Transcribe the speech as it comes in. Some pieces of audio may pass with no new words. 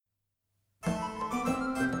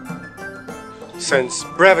since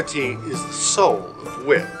brevity is the soul of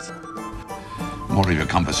wit. More of your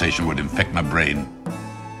conversation would infect my brain.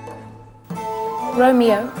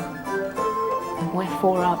 Romeo,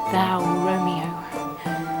 wherefore art thou Romeo?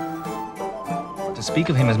 To speak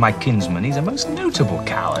of him as my kinsman, he's a most notable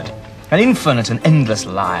coward, an infinite and endless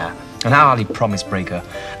liar, an hourly promise breaker,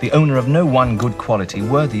 the owner of no one good quality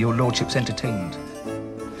worthy your lordship's entertainment.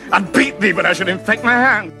 I'd beat thee, but I should infect my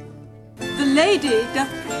hand. The lady doth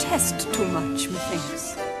protest too much,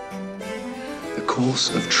 methinks. The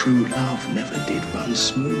course of true love never did run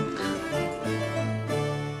smooth.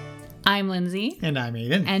 I'm Lindsay. And I'm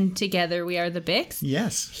Aiden. And together we are the Bix.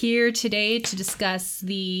 Yes. Here today to discuss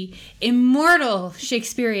the immortal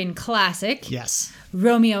Shakespearean classic. Yes.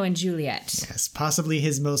 Romeo and Juliet. Yes. Possibly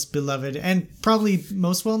his most beloved and probably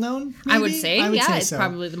most well known. I would say. It's so.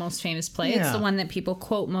 Probably the most famous play. Yeah. It's the one that people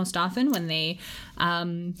quote most often when they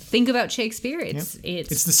think about Shakespeare. It's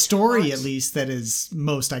the story, at least, that is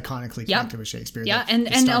most iconically connected with Shakespeare. Yeah, and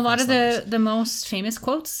a lot of the most famous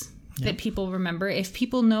quotes that people remember. If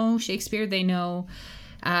people know Shakespeare, they know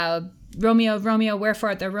Romeo, Romeo, wherefore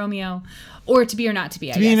art thou Romeo, or To Be or Not to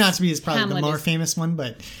Be. To Be or Not to Be is probably Hamlet the more famous one,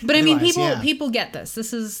 but I mean, people get this.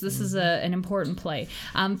 This is an important play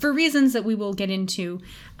for reasons that we will get into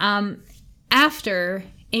after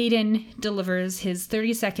Aiden delivers his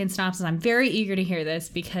 30-second synopsis. I'm very eager to hear this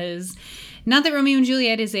because not that Romeo and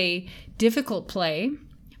Juliet is a difficult play,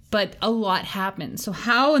 but a lot happens. So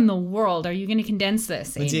how in the world are you going to condense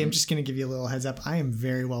this, Aiden? Lindsay, I'm just going to give you a little heads up. I am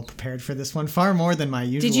very well prepared for this one, far more than my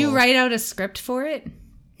usual. Did you write out a script for it?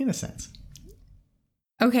 In a sense.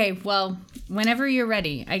 Okay, well, whenever you're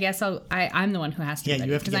ready, I guess I'm the one who has to be ready,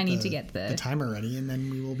 you have to because I need to get the timer ready, and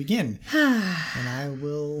then we will begin. And I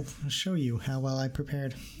will show you how well I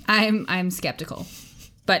prepared. I'm skeptical.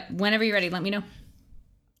 But whenever you're ready, let me know.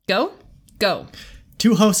 Go.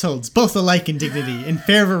 Two households, both alike in dignity, in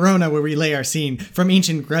fair Verona where we lay our scene, from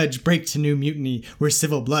ancient grudge break to new mutiny, where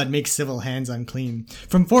civil blood makes civil hands unclean.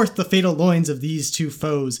 From forth the fatal loins of these two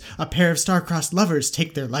foes, a pair of star-crossed lovers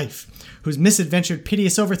take their life, whose misadventured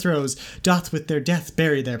piteous overthrows doth with their death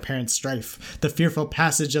bury their parents' strife, the fearful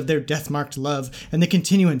passage of their death-marked love, and the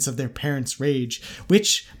continuance of their parents' rage,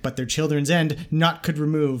 which, but their children's end, naught could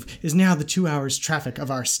remove, is now the 2 hours' traffic of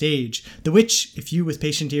our stage, the which, if you with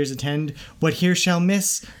patient ears attend, what here shall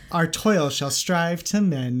miss, our toil shall strive to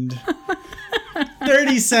mend.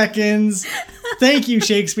 30 seconds. Thank you,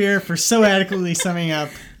 Shakespeare, for so adequately summing up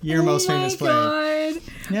your most famous play. Oh my God.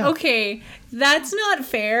 Yeah. Okay, that's not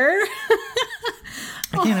fair.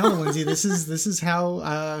 I can't help it, Lindsay. This is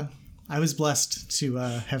how I was blessed to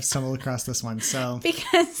have stumbled across this one. So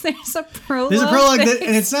because there's a prologue that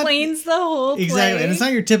and it's explains the whole play. Exactly, and it's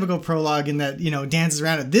not your typical prologue in that dances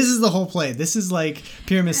around it. This is the whole play. This is like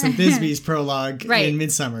Pyramus and Thisbe's prologue in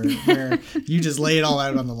Midsummer, where you just lay it all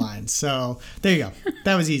out on the line. So there you go.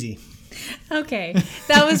 That was easy. Okay,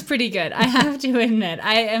 that was pretty good. I have to admit,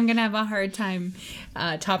 I am gonna have a hard time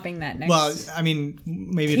topping that next. Well, I mean,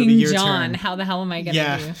 maybe King it'll be your John. turn. How the hell am I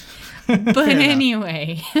gonna do? But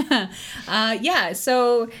anyway,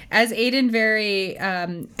 so as Aiden very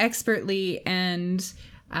expertly and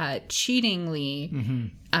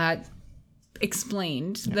cheatingly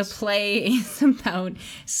explained, the play is about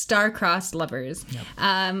star-crossed lovers. Yep.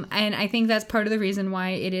 And I think that's part of the reason why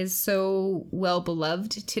it is so well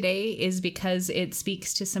beloved today, is because it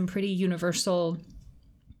speaks to some pretty universal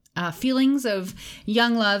feelings of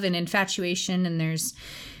young love and infatuation, and there's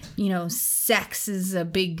sex is a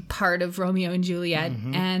big part of Romeo and Juliet,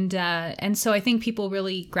 and so I think people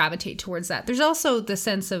really gravitate towards that. There's also the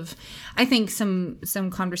sense of, I think, some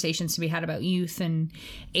conversations to be had about youth and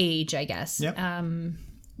age, I guess,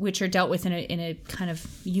 which are dealt with in a kind of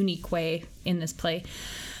unique way in this play.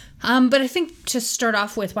 But I think to start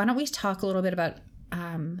off with, why don't we talk a little bit about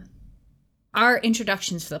our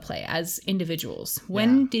introductions to the play as individuals?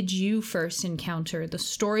 When did you first encounter the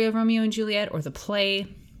story of Romeo and Juliet, or the play?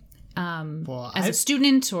 As a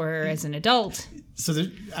student or as an adult? So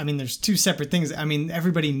there's two separate things. I mean,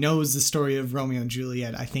 everybody knows the story of Romeo and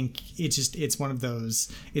Juliet. I think it's one of those.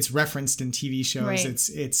 It's referenced in TV shows. Right.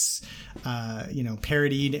 It's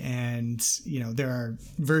parodied, and there are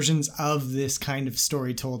versions of this kind of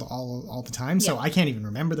story told all the time. So I can't even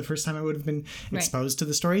remember the first time I would have been exposed to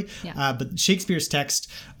the story. Yeah. But Shakespeare's text,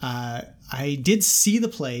 I did see the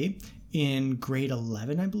play in grade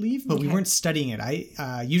 11, I believe, but we weren't studying it.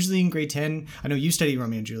 I usually in grade 10, I know you studied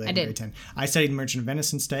Romeo and Juliet in grade 10. I studied Merchant of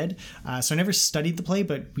Venice instead. So I never studied the play,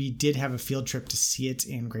 but we did have a field trip to see it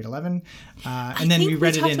in grade 11. And then we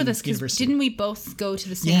read it in university. Didn't we both go to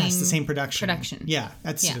the same? Yes, the same production. Yeah,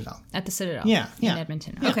 at Citadel. At the Citadel. Yeah. In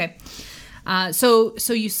Edmonton. Yeah. Okay. So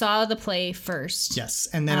you saw the play first. Yes,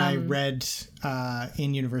 and then I read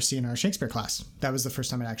in university in our Shakespeare class. That was the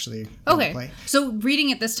first time I actually read the play. So reading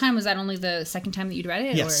it this time, was that only the second time that you'd read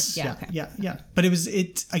it? Yes. Or? Yeah. But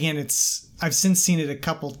I've since seen it a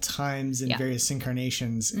couple times in various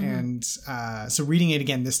incarnations, and so reading it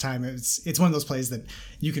again this time, it's one of those plays that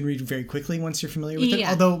you can read very quickly once you're familiar with it.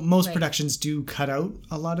 Although most productions do cut out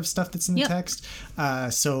a lot of stuff that's in the text,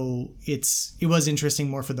 so it was interesting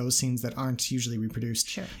more for those scenes that aren't usually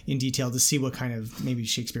reproduced in detail to see what kind of maybe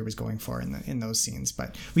Shakespeare was going for in those scenes.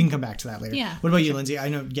 But we can come back to that later. Yeah. What about you, Lindsay? I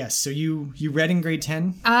know. Yes. So you read in grade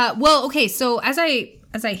 10? Well, okay. So as I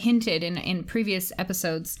hinted in previous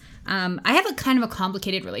episodes, I have a kind of a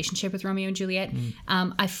complicated relationship with Romeo and Juliet.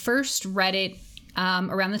 I first read it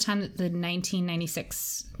around the time that the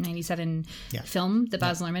 1996-97 film, the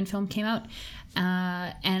Baz Luhrmann film, came out.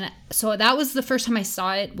 And so that was the first time I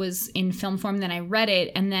saw it, was in film form. Then I read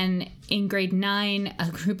it. And then in grade 9, a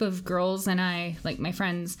group of girls and I, like my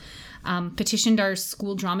friends, petitioned our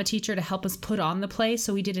school drama teacher to help us put on the play.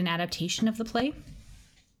 So we did an adaptation of the play.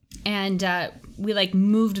 And we like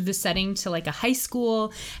moved the setting to like a high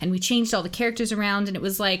school, and we changed all the characters around, and it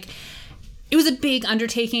was a big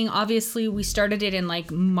undertaking. Obviously, we started it in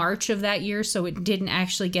like March of that year, so it didn't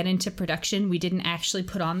actually get into production. We didn't actually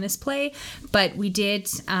put on this play, but we did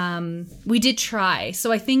try.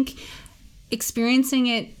 So I think experiencing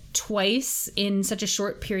it twice in such a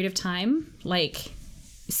short period of time, like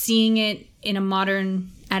seeing it in a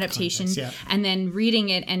modern adaptation and then reading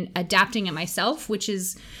it and adapting it myself, which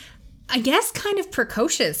is, I guess, kind of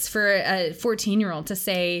precocious for a 14-year-old to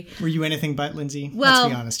say. Were you anything but, Lindsay? Well,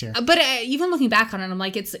 let's be honest here. But even looking back on it, I'm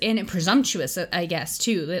like, it's presumptuous, I guess,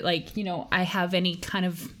 too, that like, I have any kind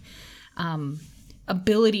of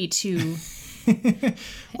ability to.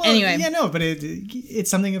 Anyway, but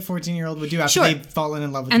it's something a 14-year-old would do after they've fallen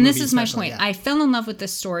in love with. And the this movie, is my point. I fell in love with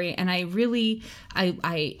this story, and I really,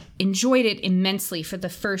 I enjoyed it immensely for the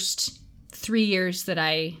first 3 years that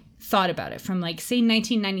I thought about it, from like say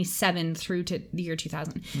 1997 through to the year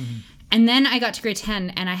 2000. And then I got to grade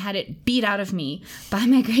 10, and I had it beat out of me by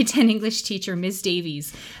my grade 10 English teacher, Ms.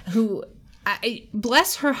 Davies, who,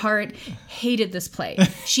 bless her heart, hated this play.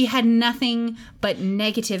 She had nothing but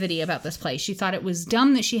negativity about this play. She thought it was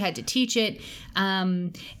dumb that she had to teach it.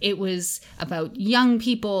 It was about young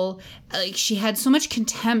people. Like, she had so much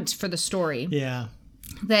contempt for the story. Yeah.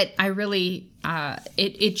 That I really,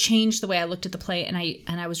 it changed the way I looked at the play, and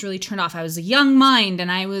I was really turned off. I was a young mind,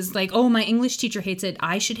 and I was like, oh, my English teacher hates it,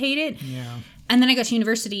 I should hate it. Yeah. And then I got to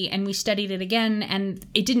university, and we studied it again, and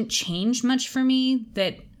it didn't change much for me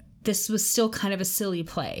that this was still kind of a silly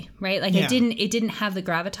play, right? Like, it didn't have the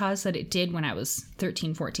gravitas that it did when I was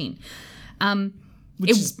 13, 14.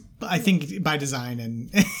 Which is, I think, by design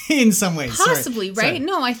and in some ways. Possibly, Sorry. right?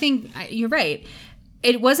 No, I think you're right.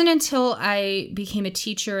 It wasn't until I became a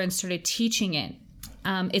teacher and started teaching it.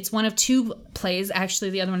 It's one of two plays. Actually,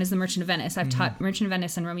 the other one is The Merchant of Venice. I've taught Merchant of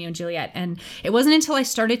Venice and Romeo and Juliet. And it wasn't until I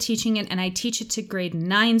started teaching it, and I teach it to grade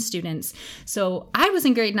 9 students. So I was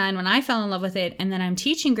in grade 9 when I fell in love with it, and then I'm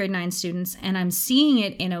teaching grade 9 students, and I'm seeing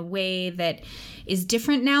it in a way that is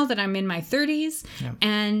different now that I'm in my 30s. Yeah.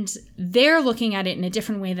 And they're looking at it in a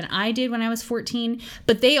different way than I did when I was 14.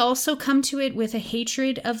 But they also come to it with a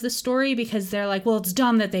hatred of the story, because they're like, well, it's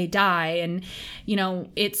dumb that they die. And,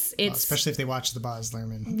 it's especially if they watch the Baz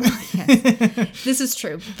Luhrmann. Yes, this is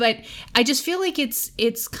true. But I just feel like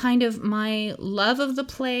it's kind of my love of the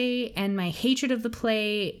play and my hatred of the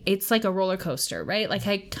play. It's like a roller coaster, right? Like,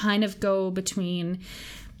 I kind of go between,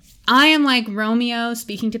 I am like Romeo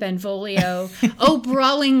speaking to Benvolio. Oh,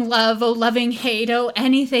 brawling love, oh, loving hate, oh,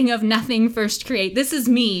 anything of nothing first create. This is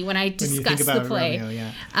me when I discuss the play.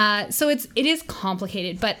 Romeo, so it is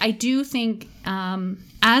complicated, but I do think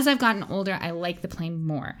as I've gotten older, I like the play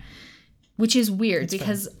more, which is weird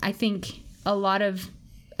because I think a lot of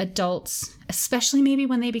adults, especially maybe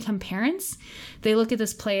when they become parents, they look at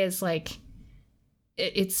this play as like,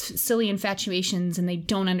 it's silly infatuations and they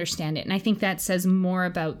don't understand it. And I think that says more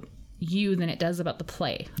about you than it does about the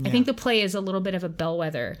play. Yeah. I think the play is a little bit of a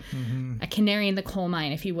bellwether, a canary in the coal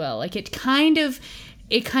mine, if you will. Like, it kind of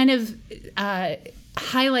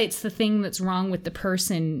highlights the thing that's wrong with the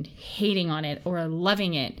person hating on it or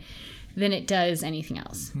loving it than it does anything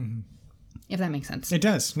else. If that makes sense. It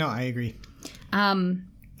does. No, I agree. And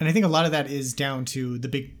I think a lot of that is down to the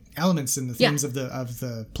big elements and the themes of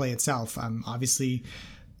the play itself. Obviously,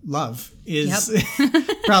 love is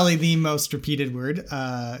probably the most repeated word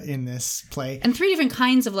in this play, and 3 different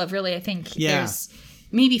kinds of love. Really, I think. Yeah.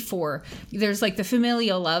 maybe 4. There's like the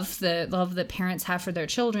familial love, the love that parents have for their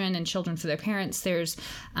children and children for their parents. There's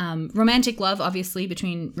romantic love, obviously,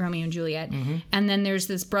 between Romeo and Juliet. And then there's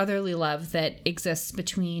this brotherly love that exists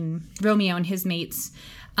between Romeo and his mates.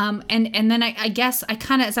 And then I guess I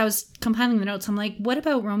kind of, as I was compiling the notes, I'm like, what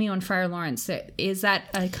about Romeo and Friar Lawrence? Is that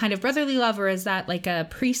a kind of brotherly love, or is that like a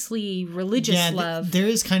priestly religious love? There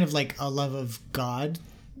is kind of like a love of God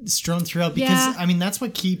strewn throughout, because I mean that's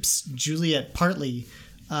what keeps Juliet partly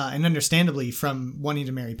and understandably from wanting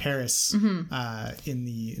to marry Paris in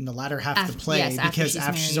the latter half of the play, because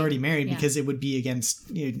after she's already married, because it would be against,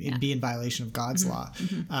 it'd be in violation of God's law.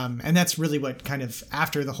 And that's really what kind of,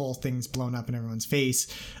 after the whole thing's blown up in everyone's face,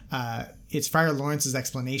 it's Friar Lawrence's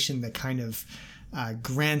explanation that kind of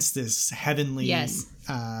grants this heavenly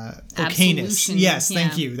okayness. Yes,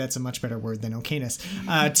 thank you. That's a much better word than okayness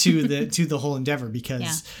to the whole endeavor,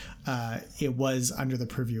 because it was under the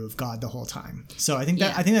purview of God the whole time. So I think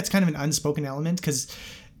that's kind of an unspoken element, because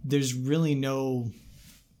there's really no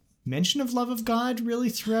mention of love of God really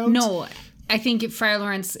throughout. No, I think Friar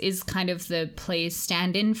Lawrence is kind of the play's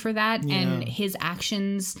stand-in for that, and his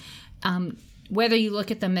actions, whether you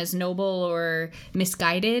look at them as noble or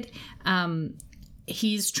misguided,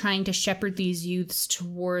 he's trying to shepherd these youths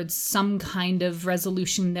towards some kind of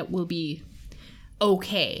resolution that will be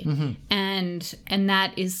okay. And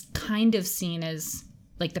that is kind of seen as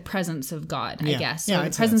like the presence of God, I guess. Or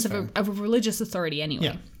the presence of a religious authority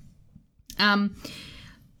anyway.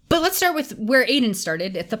 But let's start with where Aidan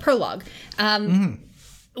started, at the prologue.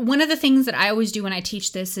 One of the things that I always do when I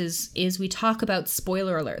teach this is we talk about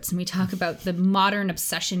spoiler alerts, and we talk about the modern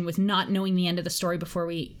obsession with not knowing the end of the story before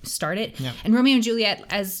we start it. And Romeo and Juliet,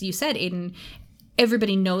 as you said, Aidan,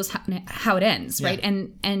 everybody knows how it ends, right?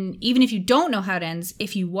 And even if you don't know how it ends,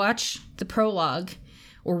 if you watch the prologue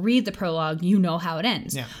or read the prologue, you know how it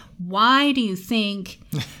ends. Why do you think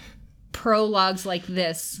prologues like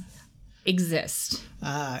this exist?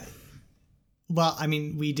 Well, I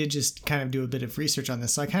mean, we did just kind of do a bit of research on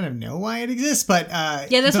this, so I kind of know why it exists, but...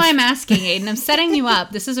 that's why I'm asking, Aidan. I'm setting you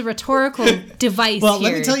up. This is a rhetorical device Well,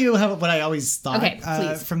 here. let me tell you what I always thought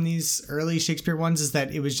please. from these early Shakespeare ones, is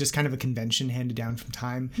that it was just kind of a convention handed down from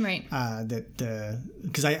time. Right.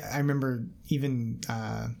 Because I remember even...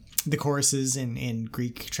 the choruses in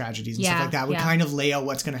Greek tragedies and stuff like that would kind of lay out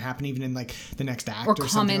what's going to happen even in like the next act or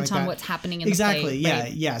something like that. Comment on what's happening in the play.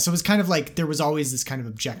 Exactly. So it was kind of like there was always this kind of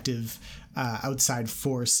objective outside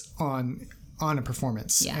force on a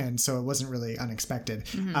performance, and so it wasn't really unexpected.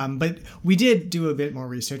 But we did do a bit more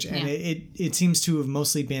research, and it seems to have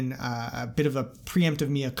mostly been a bit of a preemptive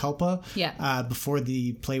mea culpa before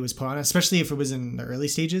the play was put on, especially if it was in the early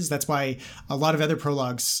stages. That's why a lot of other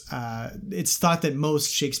prologues, it's thought that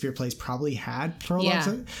most Shakespeare plays probably had prologues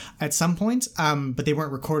at some point, but they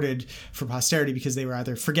weren't recorded for posterity because they were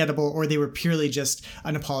either forgettable or they were purely just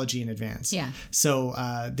an apology in advance. So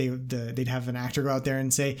they'd have an actor go out there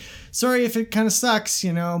and say, sorry if it kind of sucks,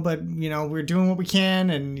 but we're doing what we can,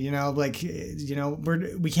 and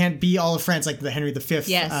we can't be all of France, like the Henry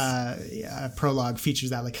V prologue features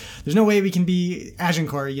that, like there's no way we can be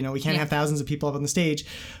Agincourt, we can't have thousands of people up on the stage,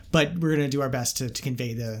 but we're going to do our best to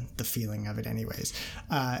convey the feeling of it anyways,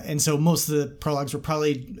 and so most of the prologues were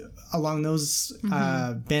probably along those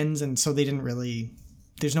bends, and so they didn't really,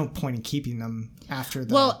 there's no point in keeping them after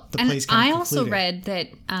the play's kind of concluded. Also read that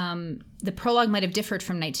the prologue might have differed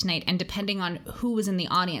from night to night, and depending on who was in the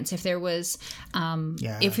audience, if there was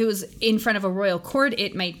if it was in front of a royal court,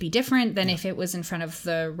 it might be different than if it was in front of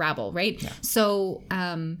the rabble, right? So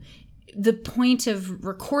the point of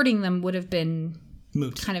recording them would have been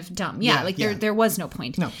moot, kind of dumb. There was no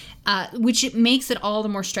point. Which makes it all the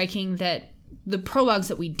more striking that the prologues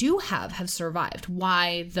that we do have survived.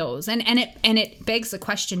 Why those? And it begs the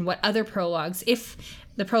question, what other prologues, if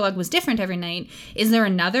the prologue was different every night, is there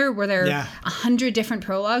another? Were there 100 different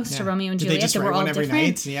prologues to Romeo and Juliet that were all different?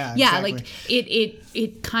 Night? Exactly. Like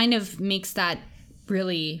it kind of makes that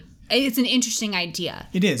really, it's an interesting idea.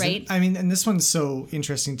 It is, right? And this one's so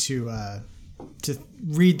interesting to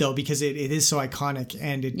read though, because it is so iconic,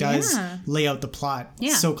 and it does lay out the plot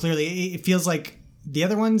so clearly. It feels like the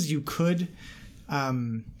other ones you could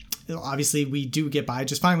obviously we do get by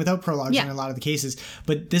just fine without prologues in a lot of the cases,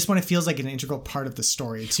 but this one, it feels like an integral part of the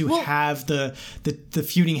story to have the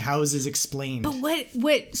feuding houses explained. But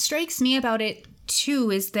what strikes me about it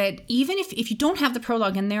too is that even if you don't have the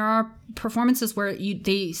prologue, and there are performances where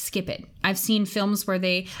they skip it. I've seen films where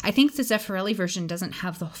I think the Zeffirelli version doesn't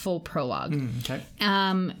have the full prologue.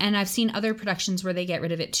 And I've seen other productions where they get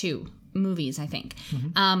rid of it too. Movies, I think.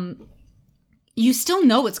 you still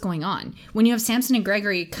know what's going on. When you have Samson and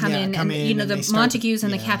Gregory come in, and you know, the Montagues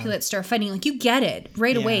and the Capulets start fighting, like, you get it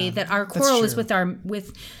right away that our quarrel is with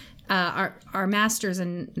our masters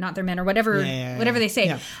and not their men, or whatever they say.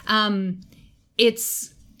 Yeah.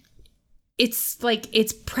 It's like,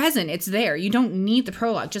 it's present, it's there. You don't need the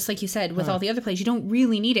prologue, just like you said with all the other plays. You don't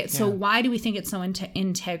really need it. So why do we think it's so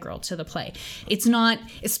integral to the play? It's not,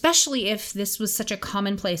 especially if this was such a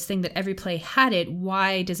commonplace thing that every play had it.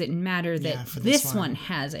 Why does it matter that this one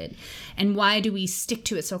has it? And why do we stick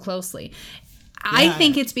to it so closely? I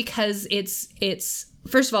think it's because it's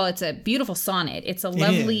first of all, it's a beautiful sonnet. It's a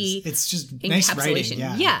lovely, it's just encapsulation. Nice writing.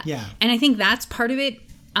 Yeah. And I think that's part of it.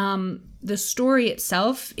 The story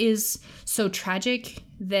itself is so tragic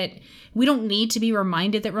that we don't need to be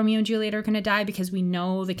reminded that Romeo and Juliet are going to die, because we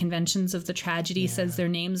know the conventions of the tragedy says their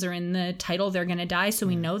names are in the title, they're going to die. So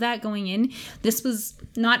we know that going in. This was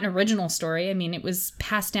not an original story. I mean, it was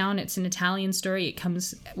passed down. It's an Italian story. It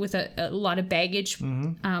comes with a lot of baggage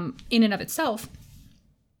in and of itself.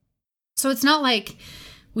 So it's not like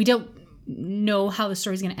we don't know how the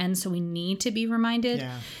story's going to end, so we need to be reminded.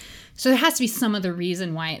 Yeah. So there has to be some other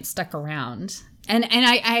reason why it stuck around. And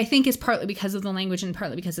I think it's partly because of the language, and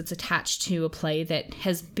partly because it's attached to a play that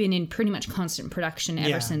has been in pretty much constant production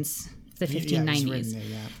ever since the 1590s.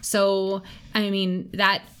 So, I mean,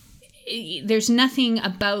 there's nothing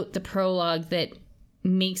about the prologue that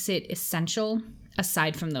makes it essential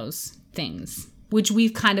aside from those things, which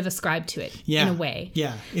we've kind of ascribed to it in a way.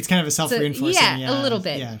 Yeah, it's kind of a self-reinforcing. A little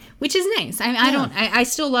bit, which is nice. I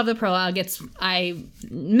still love the prologue. I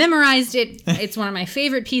memorized it. It's one of my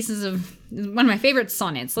favorite one of my favorite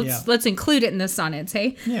sonnets. Let's include it in the sonnets,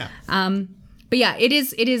 hey? Yeah. But yeah, it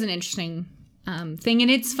is an interesting thing,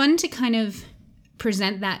 and it's fun to kind of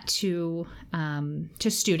present that to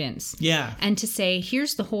students. Yeah. And to say,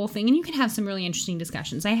 here's the whole thing. And you can have some really interesting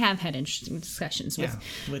discussions. I have had interesting discussions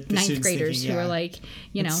with ninth graders who are like,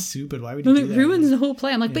 you know, stupid. Why would you do that? It ruins the whole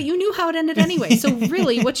play. I'm like, but you knew how it ended anyway. So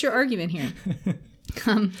really, what's your argument here?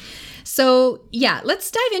 So yeah, let's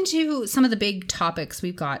dive into some of the big topics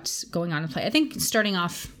we've got going on in the play. I think starting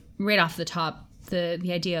off right off the top,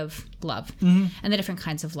 the idea of love and the different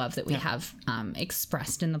kinds of love that we have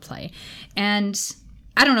expressed in the play. And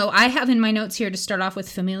I don't know, I have in my notes here to start off with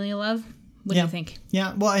familial love. What do you think?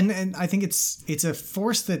 Yeah, well, and I think it's a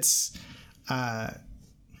force that's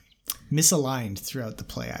misaligned throughout the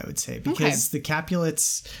play, I would say, because the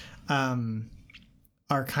Capulets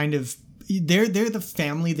are kind of, they're the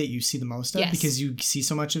family that you see the most of, because you see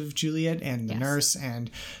so much of Juliet and the nurse, and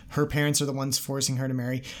her parents are the ones forcing her to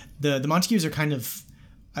marry. The Montagues are kind of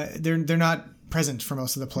they're not present for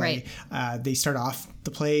most of the play. Right. They start off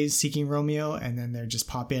the play seeking Romeo, and then they just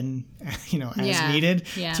pop in, you know, as needed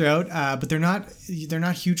throughout. But they're not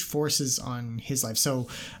huge forces on his life. So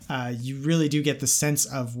you really do get the sense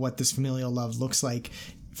of what this familial love looks like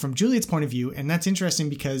from Juliet's point of view, and that's interesting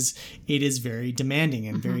because it is very demanding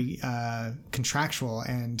and very contractual,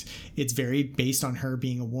 and it's very based on her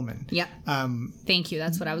being a woman. Yeah. Thank you.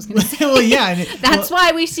 That's what I was going to say. Well, yeah. That's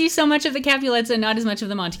why we see so much of the Capulets and not as much of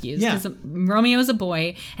the Montagues. Because Romeo is a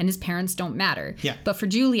boy, and his parents don't matter. Yeah. But for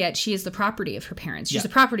Juliet, she is the property of her parents. She's the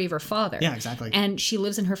property of her father. Yeah, exactly. And she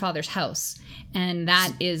lives in her father's house, and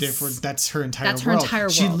that is therefore that's her entire world. That's her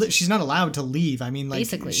entire world. She's not allowed to leave. I mean, like,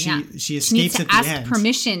 basically, she escapes at the end. She needs to ask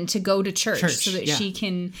permission to go to church so that she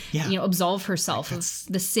can, you know, absolve herself of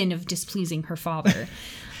the sin of displeasing her father.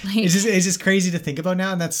 Like, it's just crazy to think about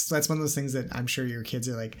now, and that's one of those things that I'm sure your kids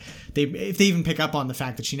are like, if they even pick up on the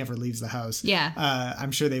fact that she never leaves the house. Yeah.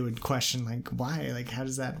 I'm sure they would question, like, why? Like, how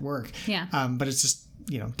does that work? Yeah. But it's just,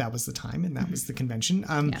 you know, that was the time and that was the convention.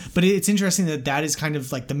 But it's interesting that is kind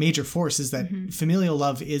of like the major force, is that familial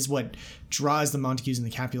love is what draws the Montagues and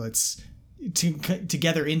the Capulets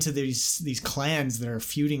together into these clans that are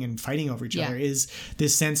feuding and fighting over each other, is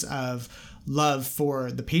this sense of love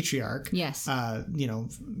for the patriarch. Yes. You know,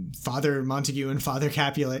 Father Montague and Father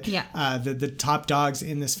Capulet. Yeah. The top dogs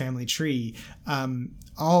in this family tree.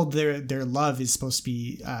 All their love is supposed to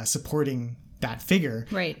be supporting that figure.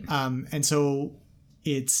 Right. And so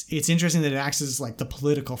it's interesting that it acts as like the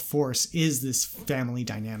political force is this family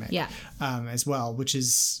dynamic. Yeah. As well, which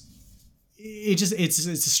is. It's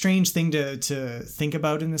a strange thing to think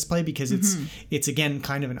about in this play, because it's again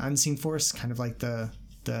kind of an unseen force, kind of like the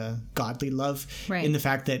godly love, in the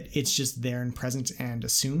fact that it's just there and present and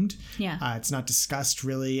assumed. Yeah. It's not discussed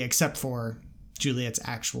really, except for Juliet's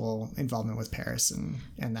actual involvement with Paris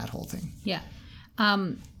and that whole thing. Yeah.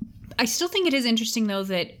 I still think it is interesting though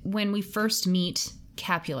that when we first meet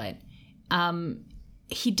Capulet,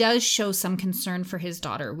 he does show some concern for his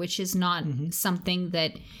daughter, which is not something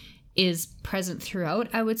that is present throughout,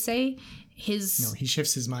 I would say. he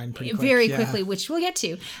shifts his mind pretty quick. Very quickly, which we'll get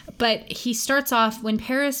to. But he starts off, when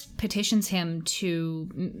Paris petitions him to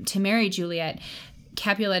marry Juliet,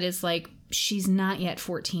 Capulet is like, she's not yet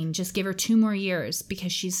 14. Just give her 2 more years,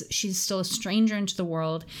 because she's still a stranger into the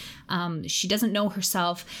world. She doesn't know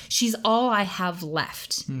herself. She's all I have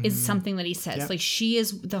left, is something that he says. Yep. Like, she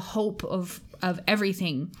is the hope of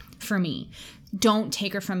everything for me. Don't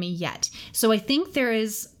take her from me yet. So I think there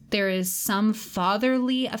is some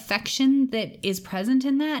fatherly affection that is present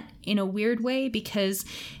in that, in a weird way, because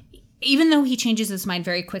even though he changes his mind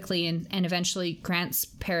very quickly and eventually grants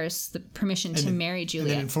Paris the permission to marry Juliet.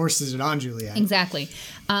 And then enforces it on Juliet. Exactly.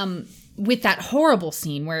 With that horrible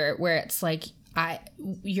scene where it's like,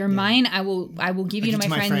 you're mine, I will give you to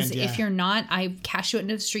my friends. If you're not, I cast you out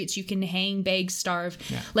into the streets. You can hang, beg, starve.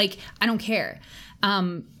 Yeah. Like, I don't care.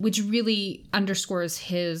 Which really underscores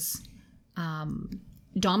his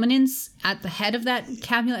dominance at the head of that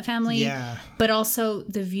Capulet family. Yeah. But also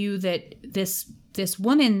the view that this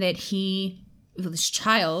woman this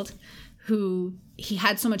child who he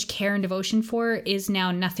had so much care and devotion for, is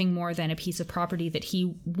now nothing more than a piece of property that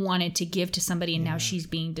he wanted to give to somebody, and now she's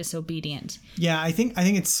being disobedient. Yeah, I think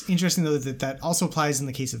it's interesting though that also applies in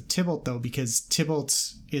the case of Tybalt though, because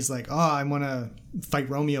Tybalt is like, oh, I want to fight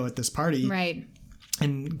Romeo at this party. Right.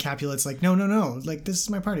 And Capulet's like, no, like, this is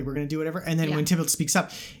my party, we're going to do whatever. And then when Tybalt speaks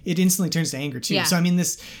up, it instantly turns to anger too. Yeah. So I mean,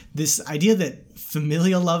 this idea that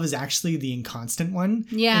familial love is actually the inconstant one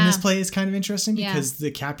in this play is kind of interesting, because the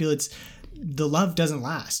Capulets, the love doesn't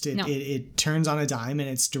last. It turns on a dime, and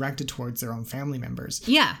it's directed towards their own family members.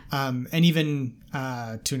 Yeah. And even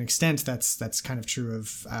to an extent, that's kind of true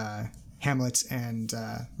of Hamlet and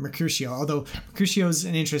Mercutio. Although Mercutio's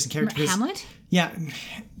an interesting character. Hamlet? Yeah.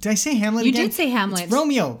 Did I say Hamlet You again? did say Hamlet. It's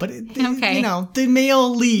Romeo, but the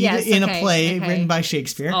male lead in a play written by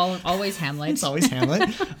Shakespeare. Always Hamlet. It's always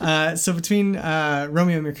Hamlet. So between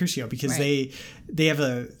Romeo and Mercutio, because they have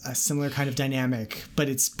a similar kind of dynamic, but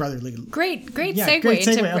it's brotherly. Great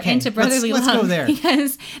segue into brotherly love. Let's go there.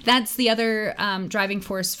 Because that's the other driving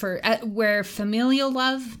force for where familial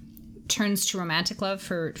love turns to romantic love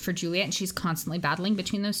for Juliet, and she's constantly battling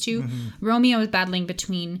between those two. Romeo is battling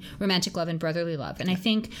between romantic love and brotherly love, and I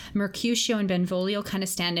think Mercutio and Benvolio kind of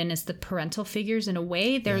stand in as the parental figures in a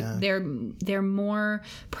way. They're more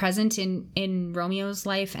present in Romeo's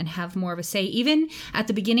life and have more of a say. Even at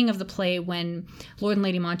the beginning of the play, when Lord and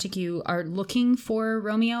Lady Montague are looking for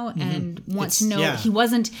Romeo and want to know, he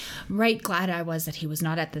wasn't right glad I was that he was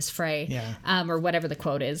not at this fray, or whatever the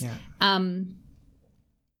quote is.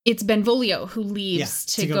 It's Benvolio who leaves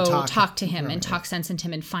to go talk to him and talk sense into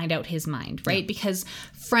him and find out his mind, right? Because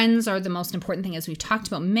friends are the most important thing, as we've talked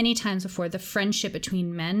about many times before. The friendship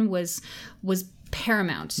between men was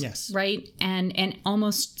paramount, right? And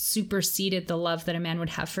almost superseded the love that a man would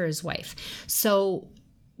have for his wife. So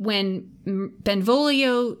when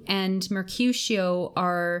Benvolio and Mercutio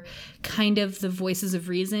are kind of the voices of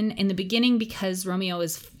reason in the beginning, because Romeo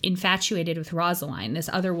is infatuated with Rosaline, this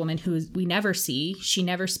other woman who we never see. She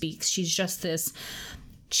never speaks. She's just this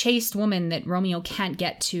chaste woman that Romeo can't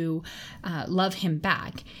get to love him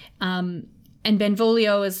back. And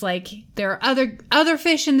Benvolio is like, there are other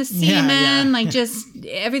fish in the sea, man. Like, just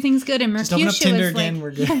everything's good. And Mercutio just open up Tinder is again, like,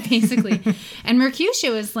 we're good. Yeah, basically. And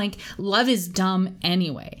Mercutio is like, love is dumb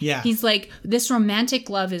anyway. Yeah. He's like, this romantic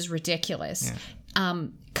love is ridiculous. Yeah.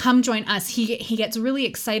 Come join us. He gets really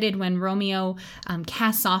excited when Romeo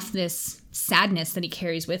casts off this sadness that he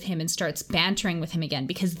carries with him and starts bantering with him again,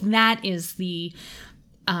 because that is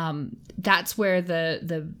that's where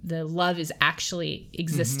the love is actually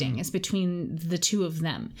existing. It's between the two of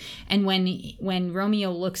them. And when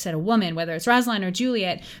Romeo looks at a woman, whether it's Rosaline or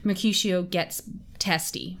Juliet, Mercutio gets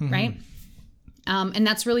testy, right? And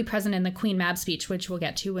that's really present in the Queen Mab speech, which we'll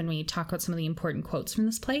get to when we talk about some of the important quotes from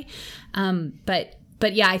this play.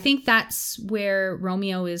 But yeah, I think that's where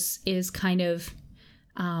Romeo is kind of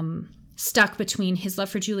stuck between his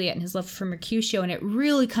love for Juliet and his love for Mercutio, and it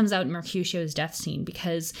really comes out in Mercutio's death scene,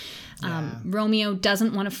 because Romeo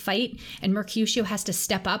doesn't want to fight, and Mercutio has to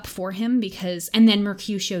step up for him, and then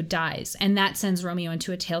Mercutio dies, and that sends Romeo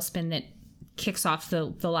into a tailspin that kicks off the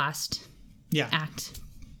last act.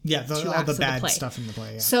 Yeah, all the bad stuff in the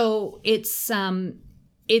play. Yeah. So it's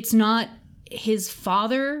not his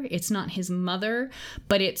father, it's not his mother,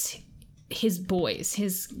 but it's his boys,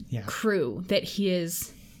 his crew that he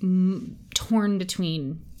is torn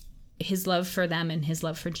between his love for them and his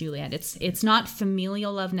love for Juliet. It's not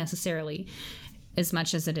familial love necessarily as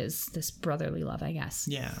much as it is this brotherly love, I guess.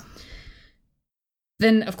 Yeah.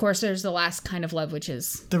 Then, of course, there's the last kind of love, which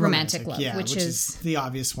is the romantic love, which is the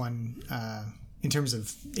obvious one in terms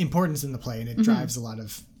of importance in the play, and it drives a lot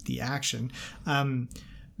of the action.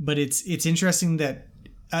 But it's interesting that,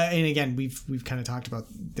 and again, we've kind of talked about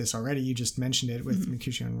this already. You just mentioned it with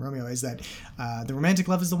Mercutio and Romeo. Is that the romantic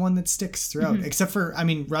love is the one that sticks throughout? Except for, I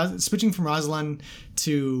mean, switching from Rosalind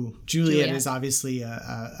to Juliet is obviously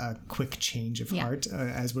a quick change of heart,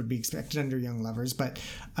 as would be expected under young lovers. But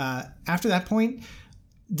after that point,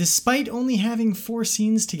 despite only having 4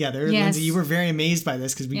 scenes together, Lindsay, you were very amazed by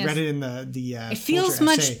this because we read it in the it feels Folger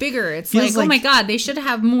much essay. bigger. It's like, oh my god, they should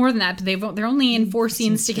have more than that, but they're only in 4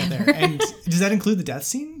 scenes together. And does that include the death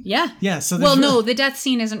scene? Yeah. So no, the death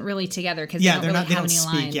scene isn't really together because they don't really have any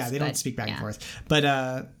speak. lines. Yeah, they don't speak back and forth. But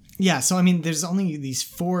so I mean, there's only these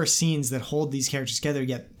 4 scenes that hold these characters together,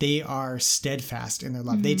 yet they are steadfast in their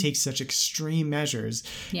love. They take such extreme measures,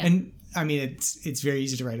 and I mean, it's very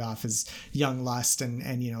easy to write off as young lust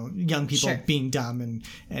and you know, young people being dumb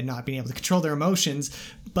and not being able to control their emotions.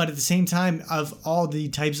 But at the same time, of all the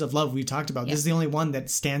types of love we talked about, this is the only one that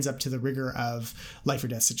stands up to the rigor of life or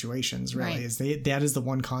death situations. Really, that is the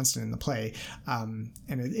one constant in the play, and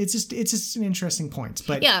it's just an interesting point.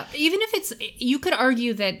 But even if you could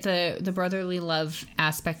argue that the brotherly love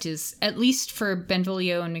aspect is, at least for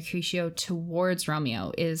Benvolio and Mercutio towards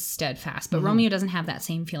Romeo, is steadfast, but Romeo doesn't have that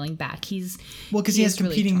same feeling back. Because he has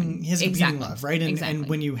competing love, right? And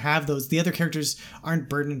when you have those, the other characters aren't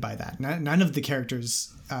burdened by that. None of the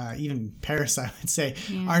characters, even Paris, I would say,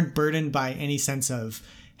 aren't burdened by any sense of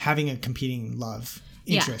having a competing love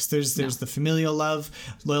interest. There's the familial love,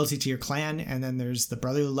 loyalty to your clan, and then there's the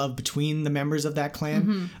brotherly love between the members of that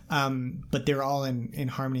clan. But they're all in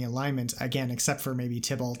harmony, alignment, again, except for maybe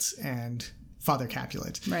Tybalt and Father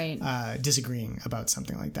Capulet, disagreeing about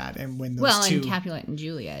something like that. And when those two... and Capulet and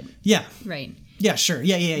Juliet. Yeah. Right. Yeah, sure.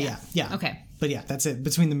 Yeah. Okay. But yeah, that's it.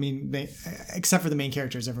 Between the main except for the main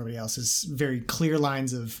characters, everybody else is very clear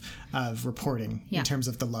lines of reporting in terms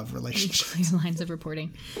of the love relationship. Clear lines of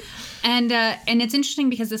reporting. And it's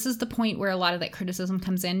interesting because this is the point where a lot of that criticism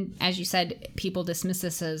comes in. As you said, people dismiss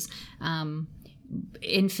this as...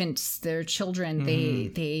 infants, they're children,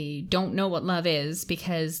 they don't know what love is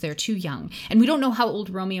because they're too young. And we don't know how old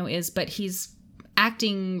Romeo is, but he's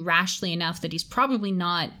acting rashly enough that he's probably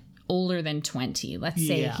not older than 20. Let's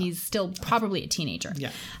say he's still probably a teenager.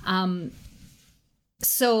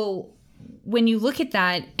 So when you look at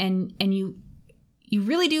that and you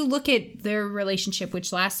really do look at their relationship,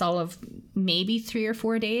 which lasts all of maybe 3 or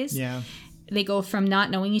 4 days, they go from not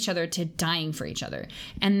knowing each other to dying for each other.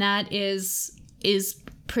 And that is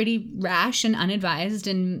pretty rash and unadvised,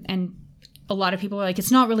 and a lot of people are like, it's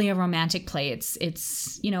not really a romantic play,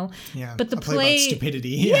 it's you know, but the play about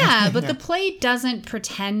stupidity. The play doesn't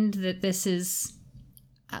pretend that this is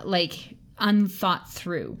like unthought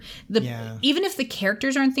through. Even if the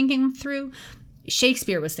characters aren't thinking through,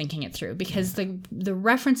 Shakespeare was thinking it through, because the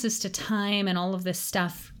references to time and all of this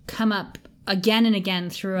stuff come up again and again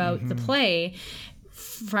throughout the play.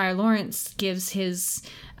 Friar Lawrence gives his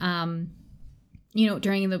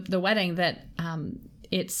during the wedding, that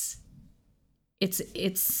it's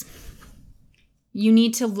you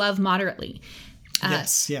need to love moderately.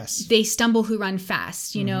 Yes. They stumble who run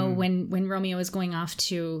fast, you know, when Romeo is going off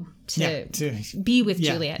to be with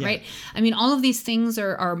Juliet, right? I mean, all of these things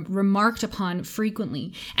are remarked upon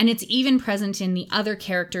frequently. And it's even present in the other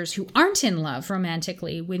characters who aren't in love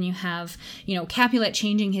romantically, when you have, Capulet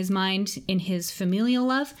changing his mind in his familial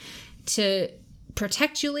love to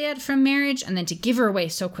protect Juliet from marriage and then to give her away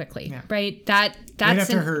so quickly, right? That's right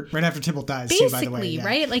after Tybalt dies, basically, too, by the way.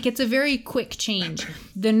 Right? Like, it's a very quick change.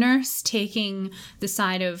 The nurse taking the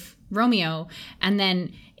side of Romeo, and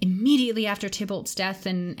then immediately after Tybalt's death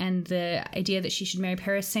and the idea that she should marry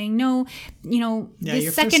Paris, saying, no,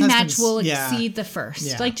 the second match will exceed the first.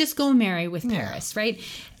 Yeah. Like, just go marry with Paris, right?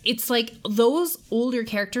 It's like those older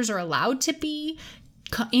characters are allowed to be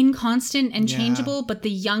inconstant and changeable, but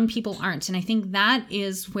the young people aren't. And I think that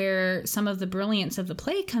is where some of the brilliance of the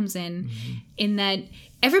play comes in that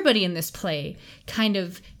everybody in this play kind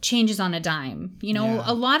of changes on a dime.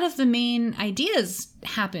 A lot of the main ideas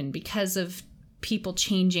happen because of people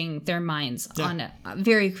changing their minds on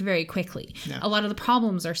very, very quickly. A lot of the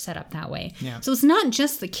problems are set up that way. So it's not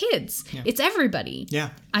just the kids, it's everybody.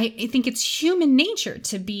 I think it's human nature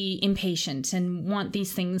to be impatient and want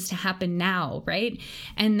these things to happen now, right?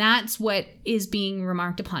 And that's what is being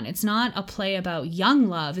remarked upon. It's not a play about young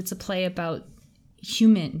love, it's a play about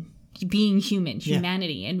being human,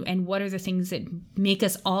 humanity, and what are the things that make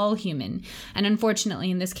us all human. And unfortunately,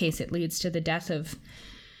 in this case, it leads to the death of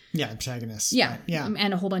protagonist.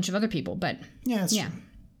 And a whole bunch of other people, but that's true.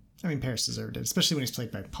 I mean, Paris deserved it, especially when he's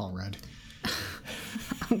played by Paul Rudd.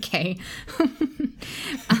 Okay.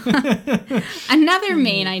 Another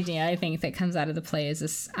main idea, I think, that comes out of the play is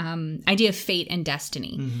this idea of fate and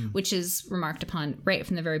destiny, which is remarked upon right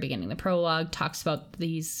from the very beginning. The prologue talks about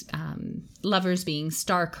these lovers being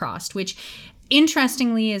star-crossed, which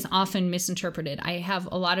interestingly is often misinterpreted. I have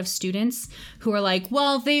a lot of students who are like,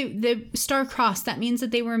 well, the star-crossed, that means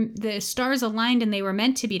that the stars aligned and they were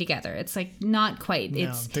meant to be together. It's like, not quite. No,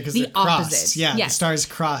 it's because the opposite. Crossed. Yeah, yes. The stars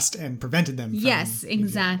crossed and prevented them from... Yes,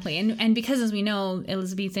 exactly. And because, as we know,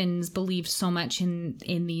 Elizabethans believed so much in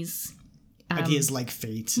these ideas like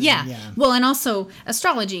fate. Well, and also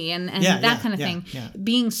astrology and that kind of thing. Yeah.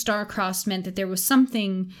 Being star-crossed meant that there was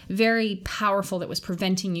something very powerful that was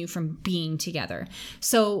preventing you from being together.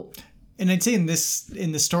 So, and I'd say in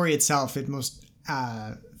the story itself, it most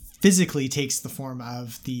physically takes the form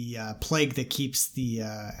of the plague that keeps the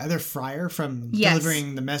other friar from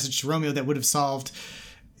delivering the message to Romeo that would have solved,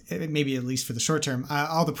 maybe at least for the short term,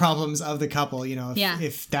 all the problems of the couple.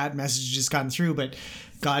 If that message had just gotten through, but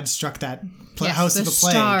God struck that house of the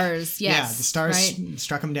plague. Stars, the stars right?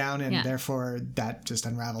 struck him down, and therefore that just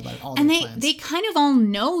unraveled all and their plans. they kind of all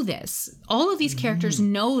know this. All of these characters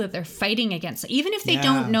know that they're fighting against it. Even if they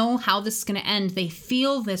don't know how this is going to end, they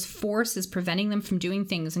feel this force is preventing them from doing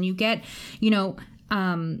things. And you get,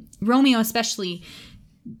 Romeo especially,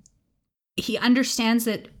 he understands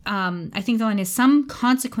that, I think the line is, some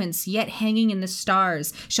consequence yet hanging in the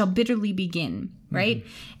stars shall bitterly begin, right?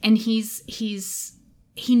 And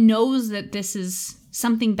he knows that this is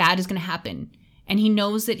something bad is going to happen. And he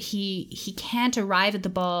knows that he can't arrive at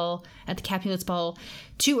the Capulets' ball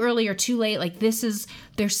too early or too late. Like, there's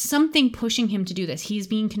something pushing him to do this. He's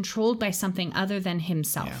being controlled by something other than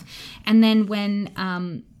himself. Yeah. And then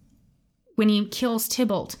when he kills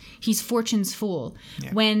Tybalt, he's Fortune's fool.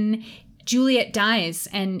 Yeah. When Juliet dies,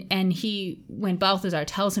 and when Balthazar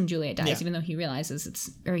tells him Juliet dies, even though he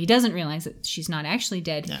realizes he doesn't realize that she's not actually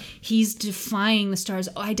dead, he's defying the stars.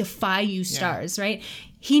 Oh, I defy you, stars, right?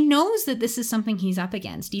 He knows that this is something he's up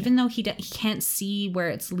against, even though he can't see where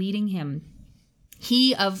it's leading him.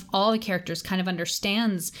 He, of all the characters, kind of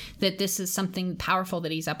understands that this is something powerful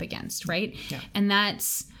that he's up against, right? Yeah. And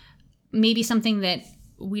that's maybe something that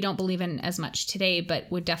we don't believe in as much today, but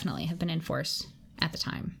would definitely have been in force at the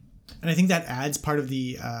time. And I think that adds part of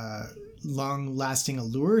the long-lasting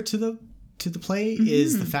allure to the play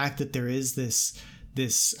is the fact that there is this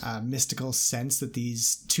mystical sense that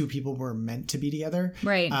these two people were meant to be together,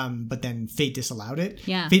 right? But then fate disallowed it.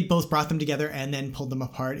 Yeah, fate both brought them together and then pulled them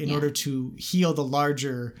apart in order to heal the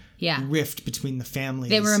larger rift between the families.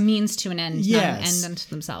 They were a means to an end, not an end unto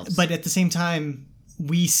themselves. But at the same time,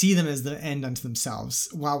 we see them as the end unto themselves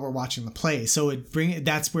while we're watching the play. So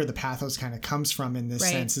that's where the pathos kind of comes from in this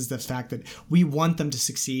sense, is the fact that we want them to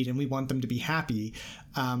succeed and we want them to be happy.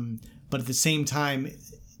 But at the same time,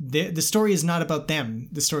 the story is not about them.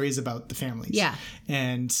 The story is about the families. Yeah.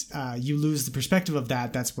 And you lose the perspective of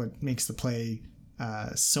that. That's what makes the play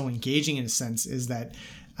so engaging in a sense, is that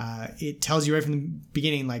it tells you right from the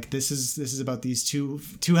beginning, like, this is about these two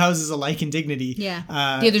houses alike in dignity.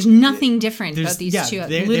 There's nothing different about these two.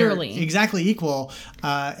 Literally, they're exactly equal,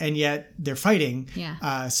 and yet they're fighting.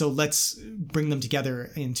 So let's bring them together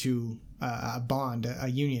into a bond, a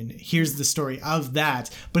union. Here's the story of that,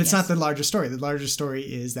 but it's not the larger story. The larger story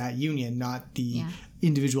is that union, not the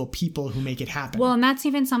individual people who make it happen. Well, and that's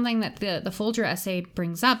even something that the Folger essay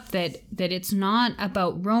brings up, that it's not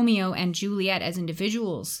about Romeo and Juliet as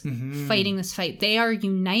individuals fighting this fight. They are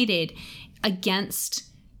united against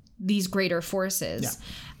these greater forces.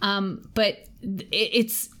 But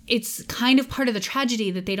it's kind of part of the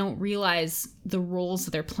tragedy that they don't realize the roles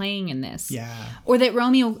that they're playing in this. Or that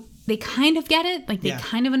Romeo, they kind of get it, like they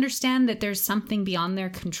kind of understand that there's something beyond their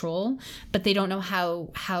control, but they don't know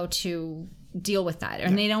how to deal with that,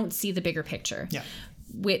 and they don't see the bigger picture,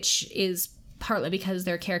 which is partly because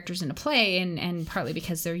they're characters in a play, and partly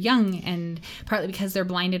because they're young, and partly because they're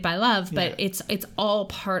blinded by love, but it's all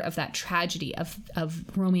part of that tragedy of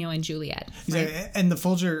Romeo and Juliet, right? And the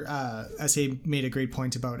Folger essay made a great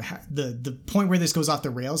point about how the point where this goes off the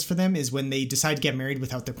rails for them is when they decide to get married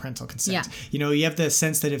without their parental consent. You have the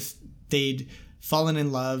sense that if they'd fallen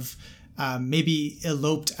in love, maybe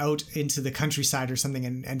eloped out into the countryside or something,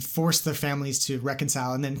 and forced their families to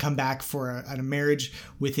reconcile and then come back for a marriage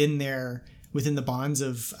within the bonds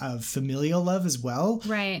of familial love as well,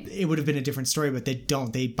 right? It would have been a different story, but they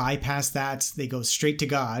don't. They bypass that. They go straight to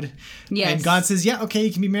God. And God says, okay,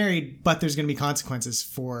 you can be married, but there's going to be consequences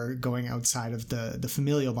for going outside of the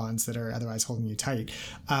familial bonds that are otherwise holding you tight.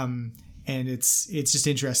 And it's just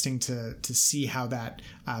interesting to see how that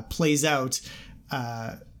plays out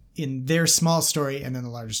in their small story and then the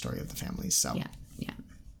larger story of the families. So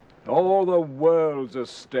All the world's a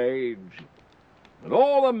stage, and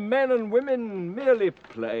all the men and women merely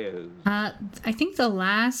players. I think the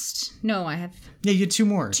last... No, I have... Yeah, you had two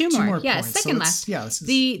more. Two more. Yeah, points. second last. Yeah, this is...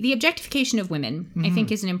 The objectification of women, I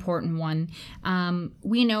think, is an important one.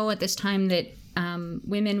 We know at this time that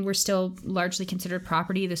women were still largely considered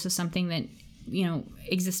property. This was something that,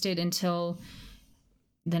 existed until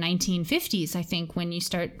the 1950s, I think, when you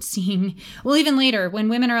start seeing, well, even later, when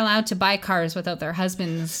women are allowed to buy cars without their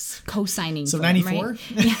husbands co-signing. So 94? Right?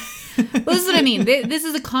 Yeah. Well, this is what I mean. This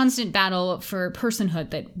is a constant battle for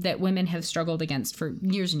personhood that women have struggled against for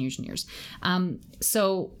years and years and years.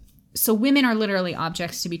 So women are literally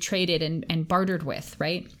objects to be traded and bartered with,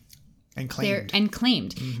 right? And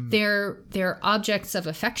claimed. Mm-hmm. They're objects of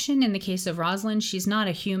affection. In the case of Rosalind, she's not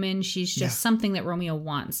a human. She's just something that Romeo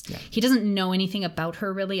wants. Yeah. He doesn't know anything about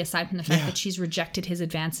her, really, aside from the fact that she's rejected his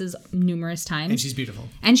advances numerous times. And she's beautiful.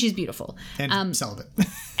 And celibate.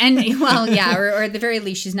 And, well, yeah, or at the very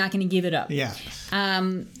least, she's not going to give it up. Yeah.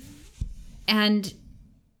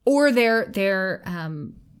 Or they're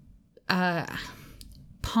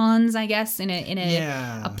pawns, I guess, in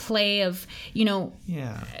a play of,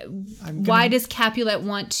 why does Capulet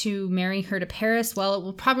want to marry her to Paris? Well, it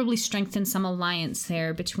will probably strengthen some alliance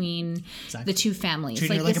there between the two families.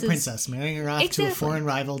 Treating her like a princess, marrying her off to a foreign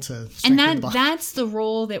rival to strengthen the bond. That's the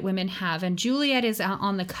role that women have. And Juliet is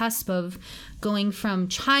on the cusp of going from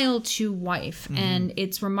child to wife, and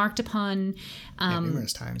it's remarked upon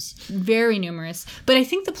numerous times. Very numerous. But I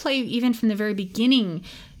think the play, even from the very beginning,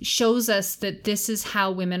 shows us that this is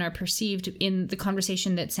how women are perceived in the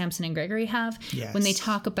conversation that Samson and Gregory have when they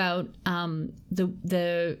talk about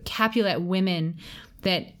the Capulet women,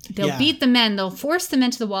 that they'll beat the men, they'll force the men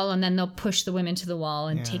to the wall, and then they'll push the women to the wall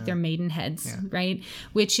and take their maiden heads, right?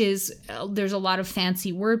 Which is, there's a lot of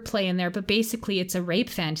fancy wordplay in there, but basically it's a rape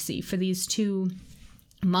fantasy for these two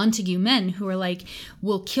Montague men who are like,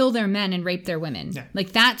 will kill their men and rape their women. Yeah.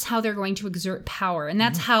 Like, that's how they're going to exert power. And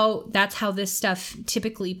that's how this stuff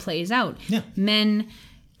typically plays out. Yeah. Men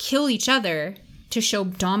kill each other to show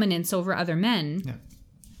dominance over other men. Yeah.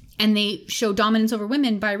 And they show dominance over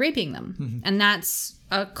women by raping them. And that's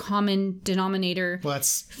a common denominator. Well,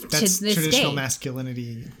 that's traditional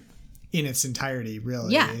masculinity in its entirety,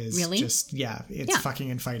 really. Yeah, is really. Just, it's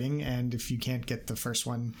fucking and fighting. And if you can't get the first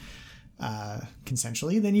one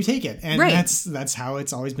consensually, then you take it, and that's how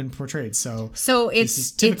it's always been portrayed. So it's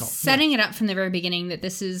setting it up from the very beginning that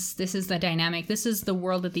this is the dynamic, this is the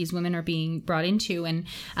world that these women are being brought into, and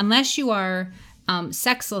unless you are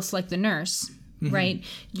sexless like the nurse, right,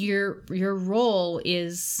 your role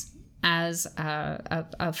is as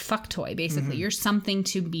a fuck toy, basically. You're something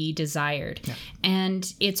to be desired.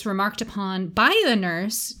 And it's remarked upon by the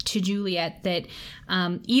nurse to Juliet that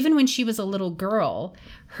even when she was a little girl,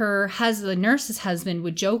 the nurse's husband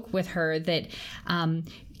would joke with her that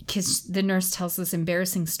because the nurse tells this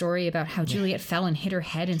embarrassing story about how Juliet fell and hit her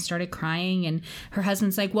head and started crying, and her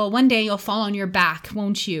husband's like, well, one day you'll fall on your back,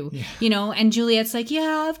 won't you? And Juliet's like,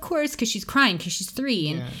 yeah, of course, because she's crying because she's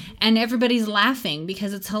 3, and everybody's laughing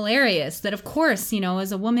because it's hilarious that, of course,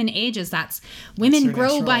 as a woman ages, women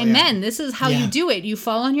grow by men. This is how you do it. You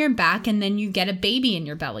fall on your back and then you get a baby in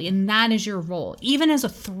your belly, and that is your role. Even as a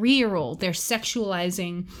 3-year-old, they're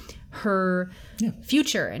sexualizing her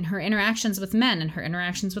future and her interactions with men and her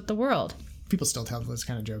interactions with the world. People still tell those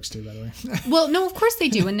kind of jokes too, by the way. Well, no, of course they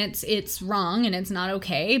do, and it's wrong and it's not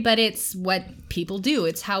okay, but it's what people do.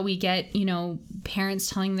 It's how we get, parents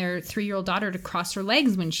telling their 3-year-old daughter to cross her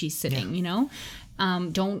legs when she's sitting,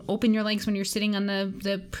 Don't open your legs when you're sitting on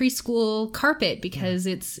the preschool carpet because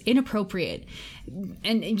it's inappropriate.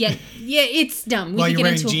 And yet, it's dumb. While you're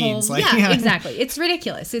wearing jeans. Exactly. It's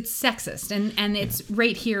ridiculous. It's sexist. And it's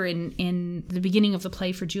right here in the beginning of the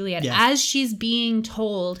play for Juliet, as she's being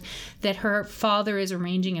told that her father is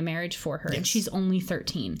arranging a marriage for her, and she's only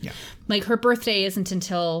 13. Yeah. Like, her birthday isn't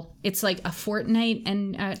until, it's like a fortnight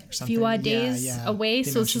and a few odd days away.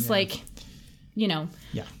 So it's just like...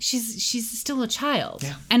 she's still a child.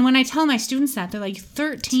 Yeah. And when I tell my students that, they're like,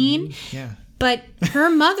 13? Yeah. But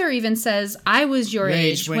her mother even says, I was your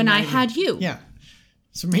age when I had you. Yeah.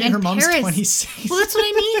 So maybe her mom's 26. Well, that's what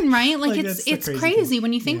I mean, right? Like, it's crazy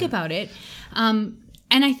when you think about it. And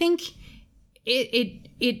I think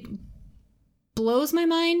it blows my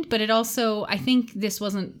mind, but it also, I think this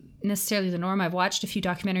wasn't necessarily the norm. I've watched a few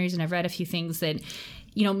documentaries and I've read a few things that,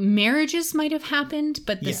 marriages might have happened,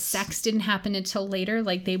 but the sex didn't happen until later.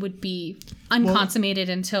 Like, they would be unconsummated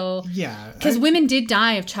until... Yeah. Because women did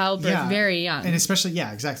die of childbirth very young. And especially,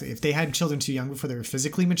 exactly. If they had children too young before they were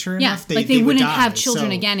physically mature enough, they wouldn't have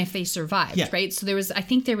children again if they survived, right? So there was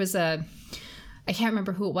I can't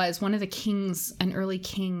remember who it was. One of the kings, an early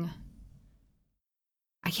king.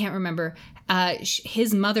 I can't remember.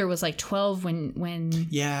 His mother was like 12 when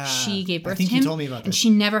she gave birth I think to him. you told me about this. And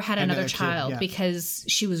she never had another kid, child yeah. because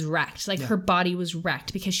she was wrecked. Like her body was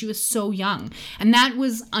wrecked because she was so young. And that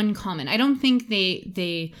was uncommon. I don't think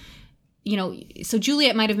they you know, so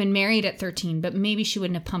Juliet might have been married at 13, but maybe she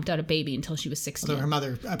wouldn't have pumped out a baby until she was 16. Although her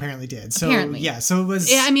mother apparently did. So, Apparently. yeah, so it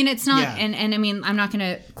was... Yeah, I mean, it's not... Yeah. And I mean, I'm not going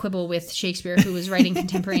to quibble with Shakespeare, who was writing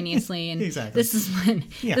contemporaneously, and Exactly. this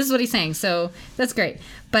is what he's saying. So that's great.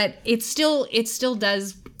 But it still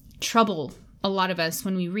does trouble a lot of us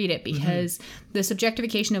when we read it, because the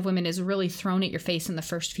subjectification of women is really thrown at your face in the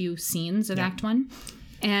first few scenes of Act 1.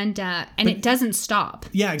 And it doesn't stop.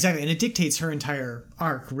 Yeah, exactly. And it dictates her entire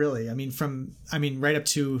arc, really. I mean, right up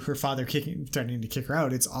to her father threatening to kick her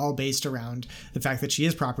out. It's all based around the fact that she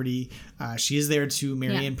is property. She is there to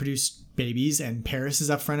marry and produce babies, and Paris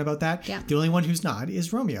is upfront about that. Yeah. The only one who's not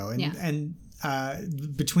is Romeo. And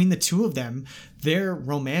between the two of them, their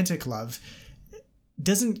romantic love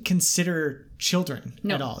doesn't consider children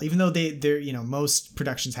at all, even though they're most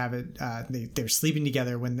productions have it they're sleeping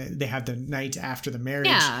together when they have the night after the marriage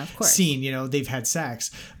scene, they've had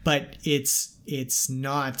sex, but it's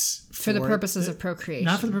not for the purposes of procreation,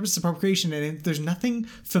 not for the purpose of procreation. And there's nothing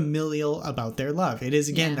familial about their love. It is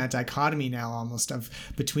again that dichotomy now almost of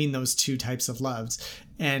between those two types of loves,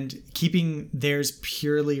 and keeping theirs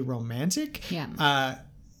purely romantic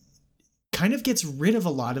kind of gets rid of a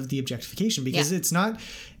lot of the objectification, because it's not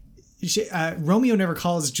Romeo never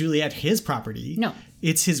calls Juliet his property. No,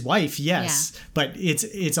 it's his wife, but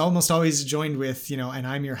it's almost always joined with and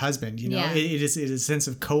I'm your husband. It is a sense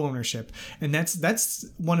of co-ownership, and that's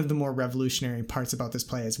one of the more revolutionary parts about this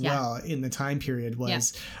play as well in the time period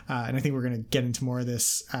was and I think we're going to get into more of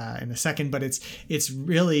this in a second, but it's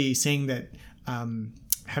really saying that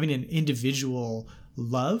having an individual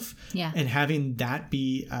love and having that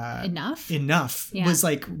be enough was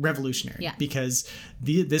like revolutionary, because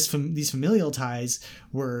these familial ties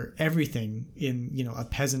were everything in a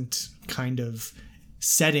peasant kind of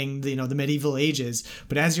setting, the medieval ages.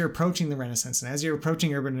 But as you're approaching the Renaissance and as you're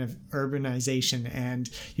approaching urbanization, and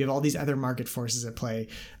you have all these other market forces at play,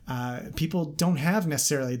 people don't have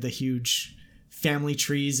necessarily the huge family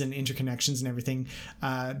trees and interconnections and everything.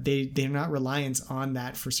 They're not reliant on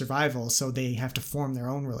that for survival, so they have to form their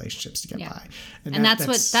own relationships to get by. And that's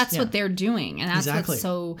what they're doing, and that's what's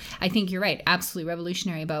so, I think you're right, absolutely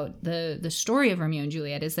revolutionary about the story of Romeo and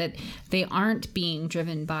Juliet, is that they aren't being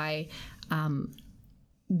driven by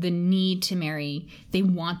the need to marry. They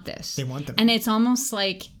want this. They want them. And it's almost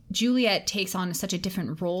like Juliet takes on such a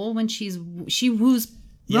different role when she woos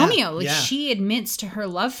Romeo. She admits to her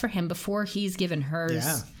love for him before he's given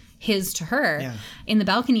his to her in the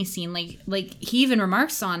balcony scene. Like he even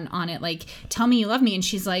remarks on it, like, tell me you love me. And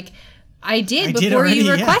she's like, I did before you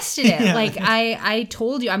requested it. Like, I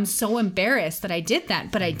told you, I'm so embarrassed that I did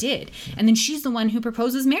that, but I did. And then she's the one who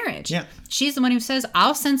proposes marriage. Yeah. She's the one who says,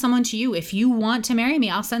 I'll send someone to you. If you want to marry me,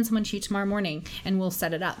 I'll send someone to you tomorrow morning and we'll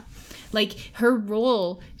set it up. Like, her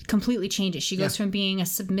role completely changes. She goes from being a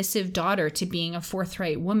submissive daughter to being a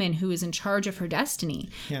forthright woman who is in charge of her destiny.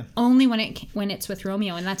 Yeah. Only when it's with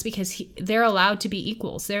Romeo, and that's because they're allowed to be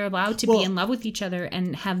equals. They're allowed to be in love with each other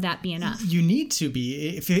and have that be enough. You need to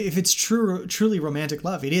be. If it's truly romantic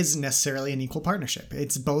love, it isn't necessarily an equal partnership.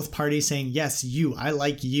 It's both parties saying, yes, I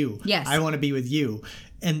like you. Yes. I want to be with you.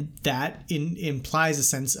 And that implies a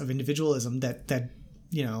sense of individualism that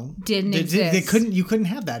didn't exist. You couldn't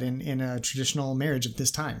have that in a traditional marriage at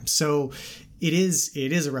this time. So it is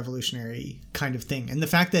a revolutionary kind of thing. And the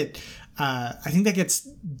fact that I think that gets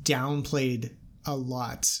downplayed a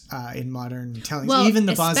lot in modern tellings. Well, even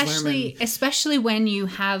the Baz Luhrmann, especially when you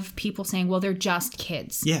have people saying, well, they're just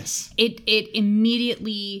kids. Yes. It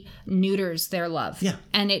immediately neuters their love. Yeah.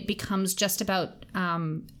 And it becomes just about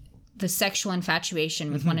the sexual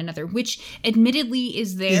infatuation with one another, which admittedly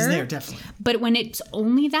is there. Is there, definitely. But when it's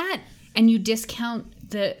only that, and you discount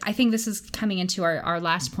I think this is coming into our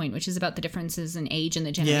last point, which is about the differences in age and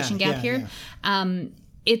the generation gap here. Yeah.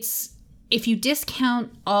 It's, if you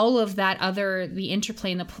discount all of that the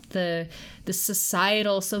interplay and the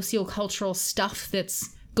societal, sociocultural stuff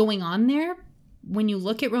that's going on there, when you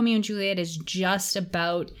look at Romeo and Juliet as just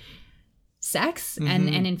about sex and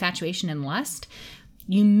infatuation and lust,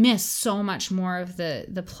 you miss so much more of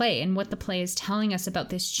the play and what the play is telling us about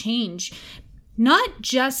this change, not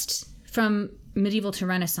just from medieval to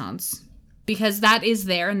Renaissance, because that is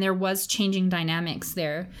there and there was changing dynamics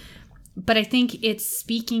there. But I think it's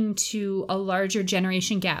speaking to a larger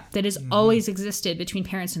generation gap that has always existed between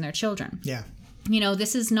parents and their children. Yeah.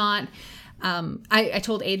 This is not I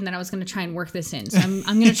told Aiden that I was going to try and work this in, so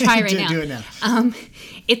I'm going to try right now. Do it now.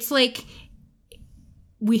 It's like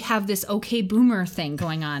we have this okay boomer thing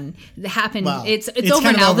going on that happened. Well, it's it's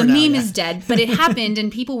over now. The meme yeah. is dead, but it happened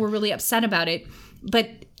and people were really upset about it. But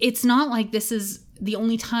it's not like this is the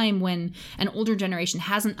only time when an older generation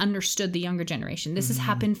hasn't understood the younger generation. This has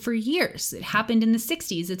happened for years. It happened in the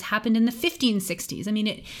 60s. It's happened in the 1560s. I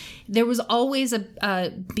mean, there was always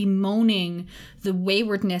a bemoaning the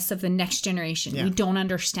waywardness of the next generation. Yeah. We don't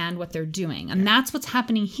understand what they're doing. And that's what's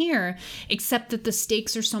happening here, except that the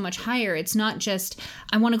stakes are so much higher. It's not just,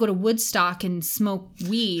 I want to go to Woodstock and smoke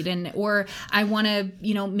weed, or I want to,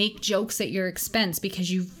 make jokes at your expense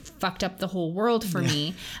because you've fucked up the whole world for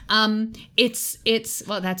me. It's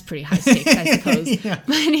well, that's pretty high stakes, I suppose. Yeah.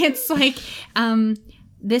 But it's like,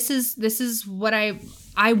 this is what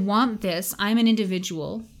I want this. I'm an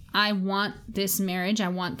individual. I want this marriage. I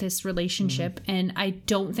want this relationship. And I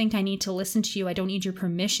don't think I need to listen to you. I don't need your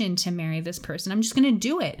permission to marry this person. I'm just going to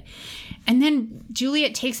do it. And then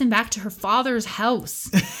Juliet takes him back to her father's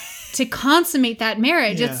house to consummate that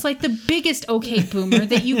marriage. Yeah. It's like the biggest okay boomer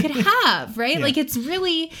that you could have, right? Yeah. Like, it's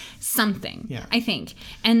really something, I think.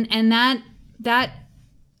 And that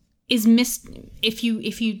is missed if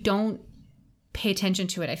you don't pay attention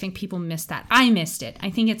to it. I think people miss that. I missed it. I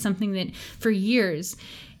think it's something that for years,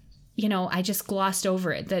 I just glossed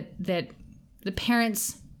over it, that the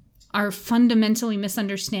parents are fundamentally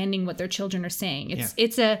misunderstanding what their children are saying.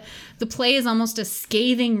 The play is almost a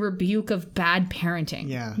scathing rebuke of bad parenting.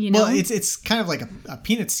 Yeah. Well, it's kind of like a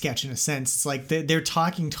Peanuts sketch in a sense. It's like they're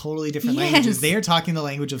talking totally different languages. They are talking the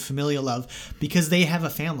language of familial love because they have a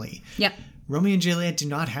family. Yeah. Romeo and Juliet do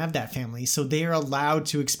not have that family, so they are allowed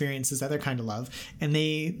to experience this other kind of love, and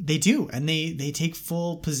they do, and they take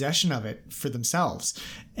full possession of it for themselves.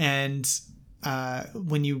 And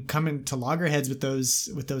when you come into loggerheads with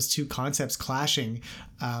those two concepts clashing,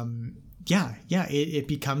 it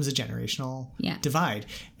becomes a generational divide.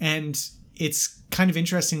 And it's kind of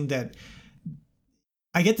interesting that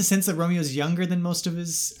I get the sense that Romeo is younger than most of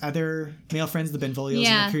his other male friends, the Benvolios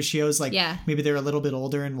and the Mercutios. Maybe they're a little bit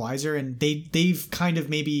older and wiser, and they've kind of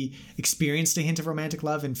maybe experienced a hint of romantic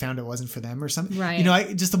love and found it wasn't for them or something.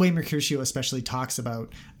 Right. Just the way Mercutio especially talks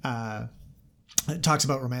about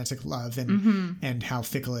romantic love and how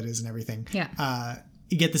fickle it is and everything. Yeah.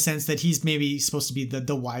 You get the sense that he's maybe supposed to be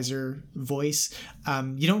the wiser voice.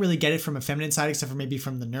 You don't really get it from a feminine side, except for maybe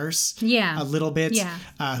from the nurse. Yeah. A little bit. Yeah.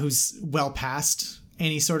 Who's well past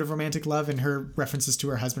any sort of romantic love, and her references to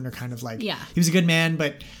her husband are kind of like, he was a good man,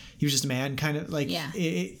 but he was just a man, kind of like,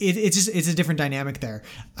 it's a different dynamic there.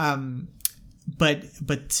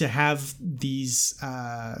 But to have these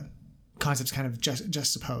concepts kind of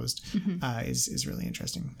juxtaposed is really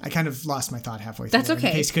interesting. I kind of lost my thought halfway through. That's okay.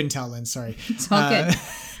 In case you couldn't tell, Lynn, sorry. It's all good.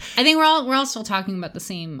 I think we're all still talking about the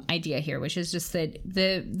same idea here, which is just that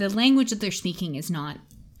the language that they're speaking is not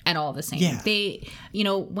at all the same. Yeah. They,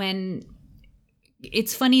 when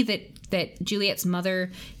it's funny that Juliet's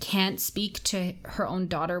mother can't speak to her own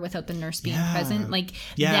daughter without the nurse being present. Like,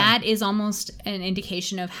 that is almost an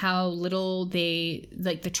indication of how little the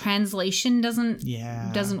translation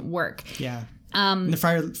doesn't work. Yeah. And the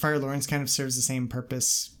Friar Lawrence kind of serves the same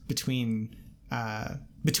purpose between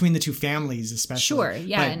the two families, especially. Sure,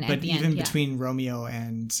 yeah. But even between Romeo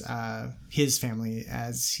and his family,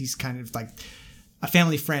 as he's kind of like a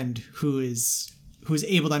family friend who is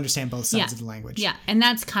able to understand both sides of the language. Yeah, and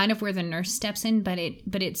that's kind of where the nurse steps in, but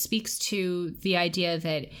it speaks to the idea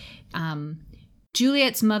that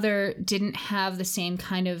Juliet's mother didn't have the same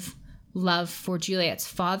kind of love for Juliet's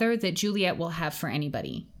father that Juliet will have for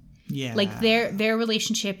anybody. Yeah. Like their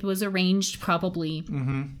relationship was arranged probably.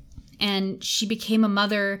 Mm-hmm. And she became a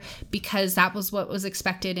mother because that was what was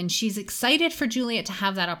expected. And she's excited for Juliet to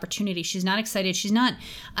have that opportunity. She's not excited. She's not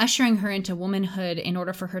ushering her into womanhood in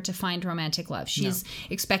order for her to find romantic love. She's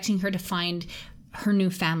expecting her to find her new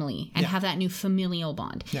family and have that new familial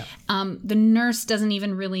bond. Yeah. The nurse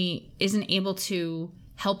isn't able to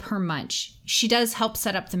help her much. She does help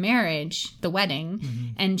set up the marriage, the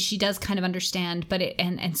wedding, and she does kind of understand, but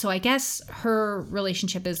so I guess her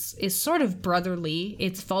relationship is sort of brotherly.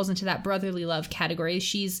 It falls into that brotherly love category.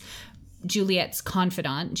 She's Juliet's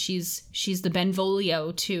confidant. She's the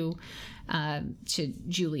Benvolio to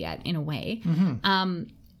Juliet in a way.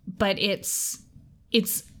 But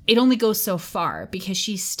it only goes so far because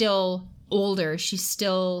she's still older. She's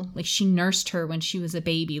still like, she nursed her when she was a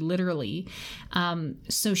baby, literally.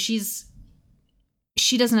 So she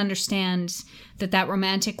doesn't understand that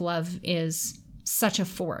romantic love is such a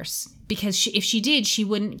force, because if she did, she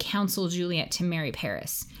wouldn't counsel Juliet to marry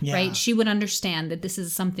Paris, right? She would understand that this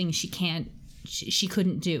is something she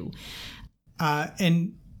couldn't do.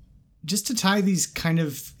 And just to tie these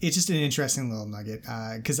it's just an interesting little nugget,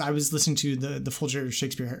 because I was listening to the Folger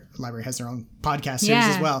Shakespeare Library has their own podcast series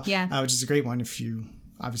as well, which is a great one. If you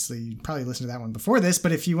obviously probably listened to that one before this,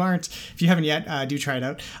 but if you haven't yet, do try it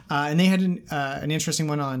out. And they had an interesting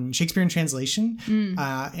one on Shakespeare in translation.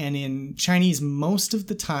 And in Chinese, most of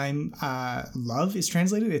the time, love is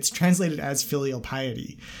translated. It's translated as filial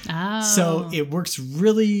piety. Oh. So it works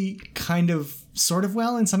really sort of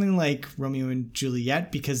well in something like Romeo and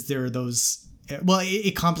Juliet, because there are those. Well,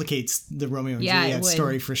 it complicates the Romeo and Juliet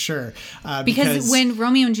story for sure. Because when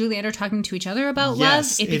Romeo and Juliet are talking to each other about love,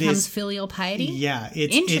 it becomes filial piety. Yeah,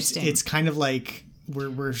 interesting. It's kind of like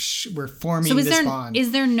we're forming this bond.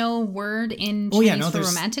 Is there no word in Chinese for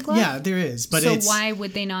romantic love? Yeah, there is, but so why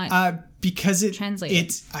would they not? Because translate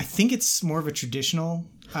it. I think it's more of a traditional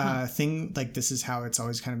thing. Like, this is how it's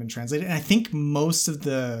always kind of been translated, and I think most of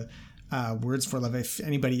the words for love, if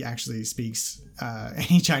anybody actually speaks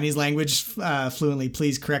any Chinese language fluently,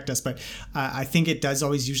 please correct us, but I think it does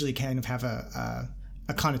always usually kind of have a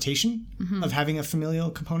connotation of having a familial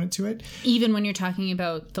component to it, even when you're talking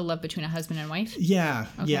about the love between a husband and wife.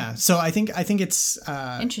 So I think it's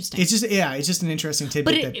interesting. It's just an interesting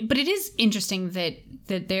tidbit. But it is interesting that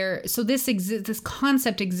there, so this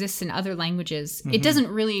concept exists in other languages. It doesn't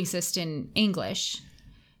really exist in English.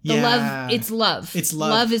 Love, it's love. It's love.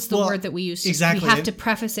 Love is the word that we use. Exactly. We have to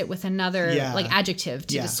preface it with another adjective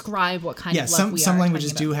to describe what kind of love we are. Some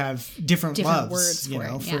languages do have different loves,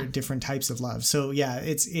 words for different types of love. So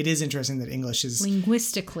it is interesting that English is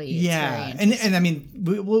linguistically. And I mean,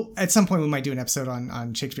 we'll at some point we might do an episode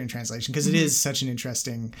on Shakespeare in translation, because it is such an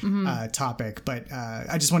interesting topic. But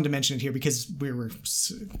I just wanted to mention it here because we were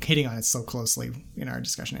hitting on it so closely in our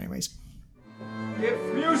discussion, anyways.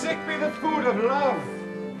 If music be the food of love,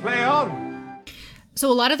 play on.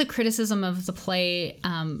 So a lot of the criticism of the play,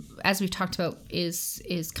 as we've talked about,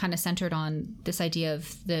 is kind of centered on this idea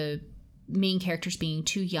of the main characters being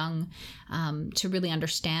too young to really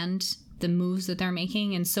understand the moves that they're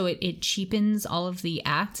making. And so it cheapens all of the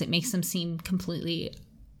acts. It makes them seem completely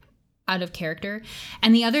out of character.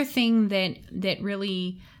 And the other thing that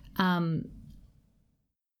really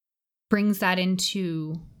brings that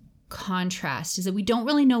into contrast is that we don't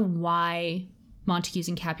really know why Montagues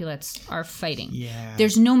and Capulets are fighting. Yeah.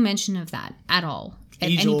 There's no mention of that at all at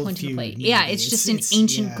any point in the play. Yeah, it's just an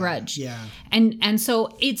ancient grudge. Yeah. And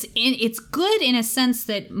so it's good in a sense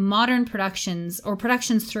that modern productions or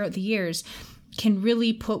productions throughout the years can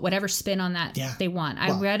really put whatever spin on that they want.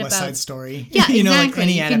 I read West about Side Story. Yeah, exactly. Like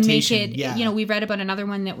any adaptation. You can make it, we read about another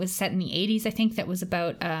one that was set in the 80s, I think, that was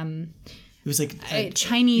about it was like a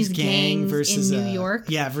Chinese gang versus in New York.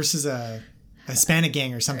 Versus a Hispanic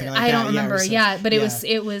gang or something like that. I don't remember. But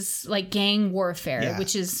it was like gang warfare,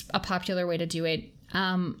 which is a popular way to do it.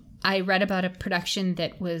 I read about a production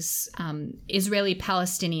that was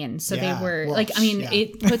Israeli-Palestinian. So they were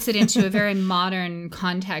it puts it into a very modern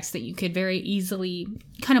context that you could very easily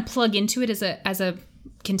kind of plug into it as a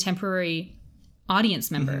contemporary audience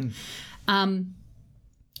member.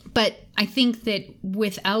 But I think that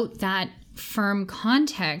without that firm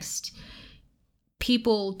context,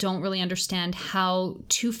 people don't really understand how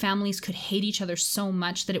two families could hate each other so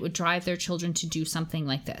much that it would drive their children to do something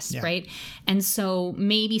like this, right? And so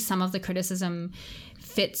maybe some of the criticism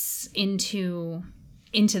fits into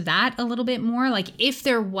that a little bit more. Like, if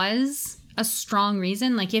there was a strong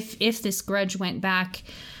reason, like if this grudge went back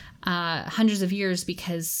hundreds of years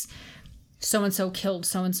because so-and-so killed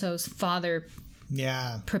so-and-so's father,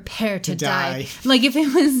 prepare to die. Like if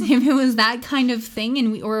it was that kind of thing,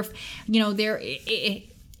 and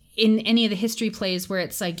in any of the history plays where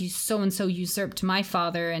it's like, you so and so usurped my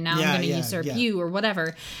father and now I'm going to usurp you or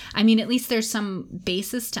whatever. I mean, at least there's some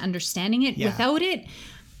basis to understanding it. Without it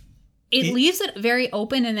leaves it very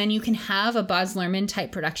open, and then you can have a Baz Luhrmann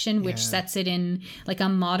type production which sets it in like a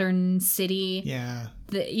modern city.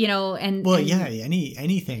 Anything.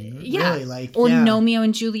 Really, like Romeo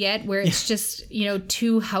and Juliet, where it's just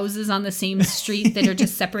two houses on the same street that are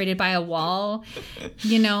just separated by a wall,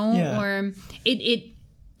 or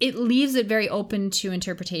it leaves it very open to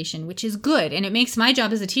interpretation, which is good. And it makes my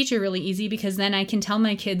job as a teacher really easy, because then I can tell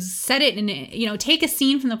my kids, set it in, take a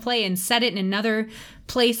scene from the play and set it in another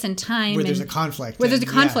place and time. Where there's a conflict.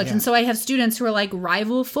 And so I have students who are like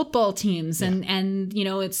rival football teams and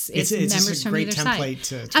it's members from either side.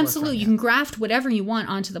 To absolutely. You can graft whatever you want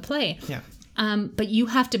onto the play. Yeah. But you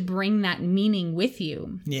have to bring that meaning with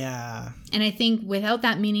you. Yeah. And I think without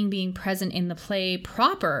that meaning being present in the play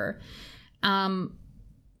proper,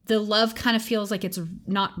 the love kind of feels like it's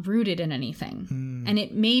not rooted in anything. And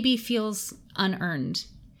it maybe feels unearned.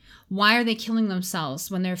 why are they killing themselves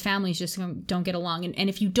when their families just don't get along? And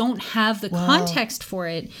if you don't have the context for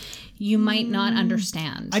it, you might not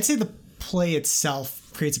understand. I'd say the play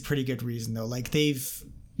itself creates a pretty good reason, though. Like they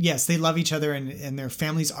love each other and their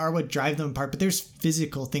families are what drive them apart, but there's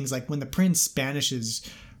physical things like when the prince banishes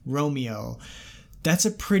Romeo. That's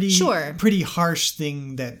a pretty harsh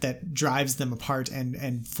thing that drives them apart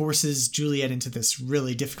and forces Juliet into this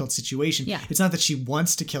really difficult situation. Yeah. It's not that she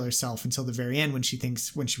wants to kill herself until the very end when she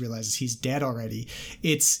realizes he's dead already.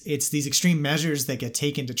 It's these extreme measures that get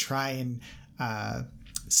taken to try and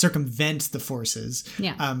circumvent the forces.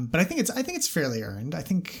 Yeah. But I think it's fairly earned. I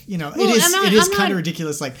think, it is kind of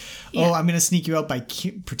ridiculous. Like, I'm going to sneak you out by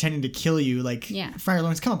pretending to kill you. Like, Friar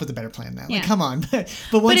Lawrence, come up with a better plan now. Like, come on. But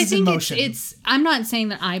once it's in motion. I'm not saying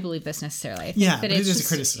that I believe this necessarily. I think that but it's just just a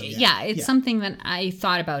criticism. It's something that I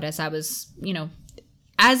thought about as I was,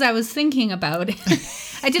 as I was thinking about it.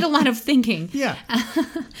 I did a lot of thinking. Yeah.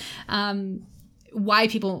 Why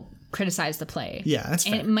people criticize the play. Yeah, that's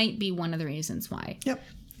fair. And it might be one of the reasons why. Yep.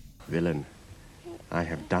 Villain, I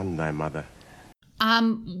have done thy mother.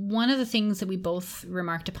 One of the things that we both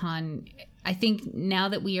remarked upon, I think now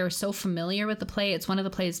that we are so familiar with the play, it's one of the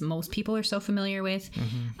plays most people are so familiar with.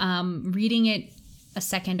 Reading it a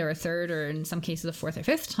second or a third, or in some cases a fourth or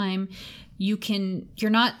fifth time, you're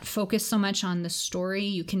not focused so much on the story,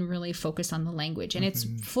 you can really focus on the language. And it's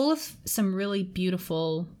full of some really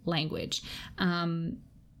beautiful language.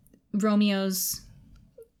 Romeo's,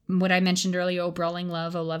 what I mentioned earlier, oh brawling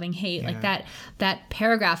love, oh loving hate, like that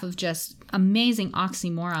paragraph of just amazing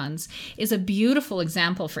oxymorons is a beautiful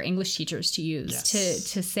example for English teachers to use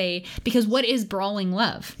to say, because what is brawling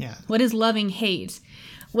love? Yeah. What is loving hate?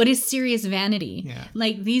 What is serious vanity? Yeah.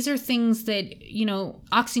 Like, these are things that,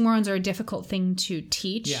 oxymorons are a difficult thing to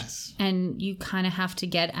teach. Yes. And you kind of have to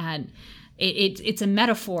get at it. It's a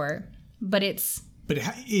metaphor, but it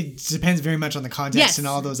depends very much on the context and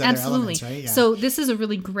all those other elements, right? Yeah. So this is a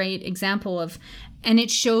really great example of, and it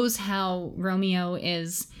shows how Romeo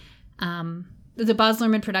is, the Baz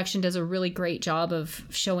Luhrmann production does a really great job of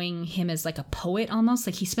showing him as like a poet almost.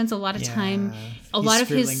 Like he spends a lot of time, a lot of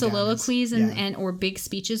his soliloquies and or big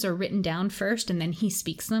speeches are written down first and then he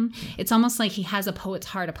speaks them. It's almost like he has a poet's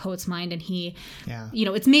heart, a poet's mind, and he,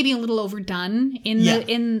 it's maybe a little overdone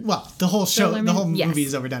the whole show, the whole movie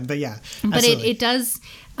is overdone, but but it does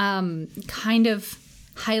kind of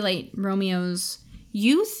highlight Romeo's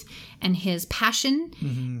youth and his passion,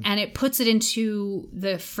 and it puts it into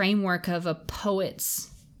the framework of a poet's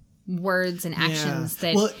words and actions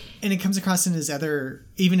and it comes across in his other,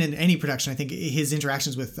 even in any production, I think his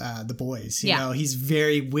interactions with the boys, you know, he's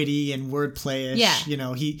very witty and wordplayish.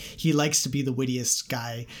 He likes to be the wittiest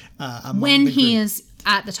guy when he is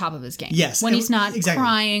at the top of his game. Yes. When he's not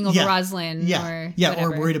crying over Rosalind or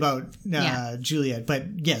whatever. Or worried about Juliet.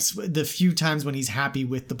 But yes, the few times when he's happy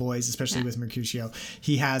with the boys, especially with Mercutio,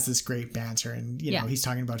 he has this great banter and, he's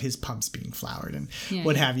talking about his pumps being flowered and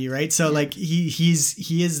what have you, right? So like he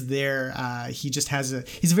is there. He just has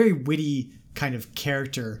he's a very witty kind of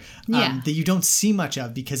character that you don't see much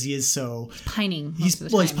of because he is so pining. He's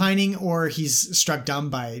pining, or he's struck dumb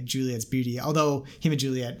by Juliet's beauty. Although him and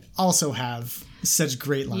Juliet also have such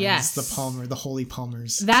great lines. Yes. The Holy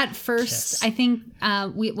Palmer's that first kiss. I think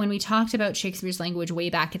when we talked about Shakespeare's language way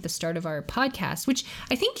back at the start of our podcast, which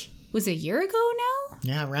I think was a year ago now.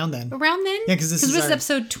 Yeah, around then. Yeah, because this is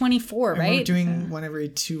episode 24, right? We're doing one every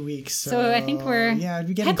 2 weeks. So I think we're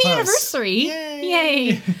getting happy close. Anniversary!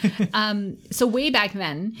 Yay! So way back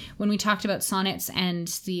then, when we talked about sonnets and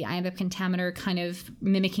the iambic pentameter kind of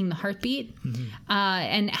mimicking the heartbeat,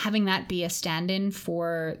 and having that be a stand-in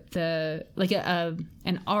for the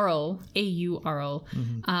an aural, aural,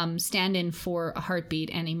 stand-in for a heartbeat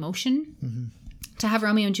and emotion. To have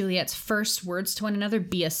Romeo and Juliet's first words to one another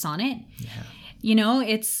be a sonnet,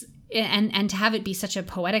 it's and to have it be such a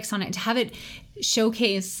poetic sonnet, to have it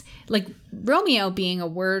showcase like Romeo being a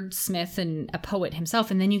wordsmith and a poet himself,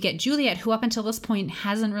 and then you get Juliet, who up until this point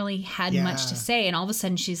hasn't really had much to say, and all of a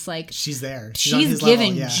sudden she's there, she's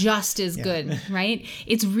giving just as good, right?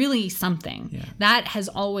 It's really something that has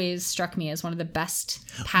always struck me as one of the best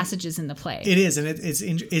passages in the play. It is, and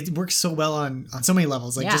it works so well on so many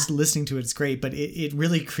levels. Like just listening to it's great, but it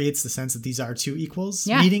really creates the sense that these are two equals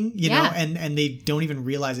meeting, you know, and they don't even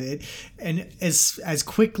realize it. And as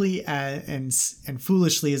quickly and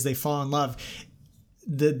foolishly as they fall in love,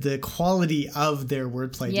 the quality of their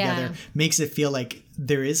wordplay together makes it feel like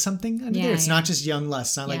there is something under there. It's not just young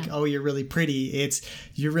lust. It's not like, oh, you're really pretty. It's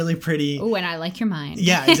you're really pretty. Oh, and I like your mind.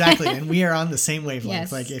 Yeah, exactly. And we are on the same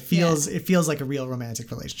wavelength. Like it feels like a real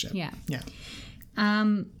romantic relationship. Yeah.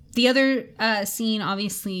 The other scene,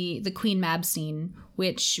 obviously, the Queen Mab scene,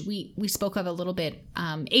 which we spoke of a little bit.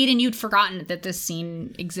 Aiden, you'd forgotten that this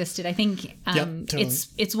scene existed. I think totally.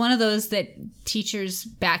 it's one of those that teachers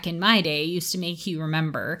back in my day used to make you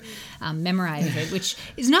remember, memorize it, which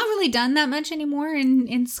is not really done that much anymore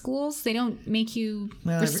in schools. They don't make you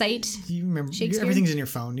recite you remember Shakespeare. Everything's in your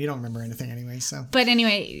phone. You don't remember anything anyway. So, but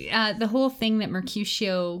anyway, the whole thing that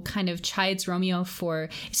Mercutio kind of chides Romeo for,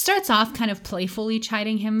 it starts off kind of playfully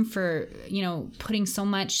chiding him for, putting so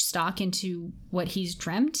much stock into what he's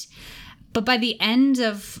dreamt. But by the end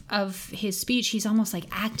of his speech, he's almost like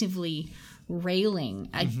actively railing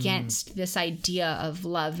against this idea of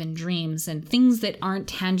love and dreams and things that aren't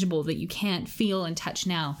tangible, that you can't feel and touch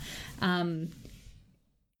now.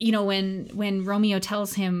 When Romeo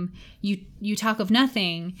tells him, you talk of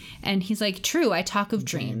nothing, and he's like, true, I talk of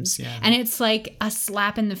dreams. Yeah. And it's like a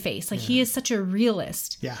slap in the face. Like, he is such a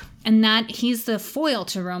realist. Yeah. And that he's the foil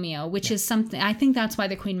to Romeo, which is something, I think that's why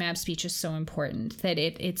the Queen Mab speech is so important, that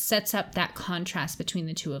it sets up that contrast between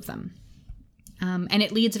the two of them. And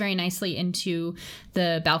it leads very nicely into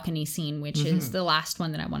the balcony scene, which is the last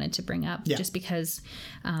one that I wanted to bring up, just because,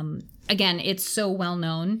 again, it's so well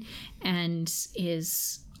known and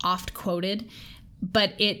is oft quoted,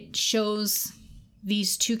 but it shows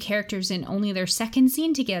these two characters in only their second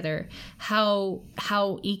scene together, how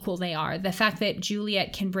equal they are. The fact that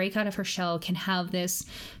Juliet can break out of her shell, can have this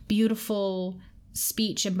beautiful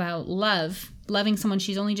speech about loving someone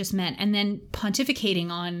she's only just met, and then pontificating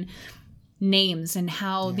on names and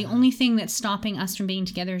how the only thing that's stopping us from being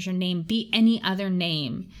together is your name. Be any other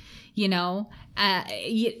name, it's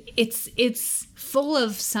full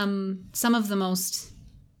of some of the most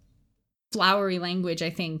flowery language, I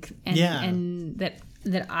think, and that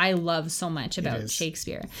I love so much about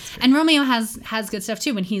Shakespeare. And Romeo has good stuff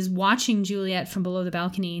too. When he's watching Juliet from below the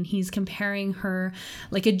balcony and he's comparing her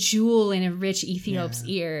like a jewel in a rich Ethiop's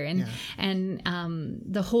ear, and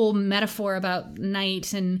the whole metaphor about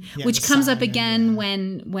night, and which comes up again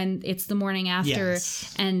when it's the morning after,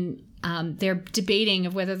 and they're debating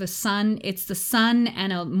of whether it's the sun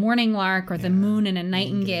and a morning lark or the moon and a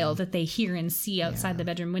nightingale that they hear and see outside the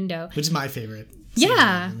bedroom window, which is my favorite.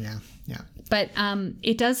 Yeah. Yeah. But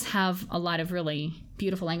it does have a lot of really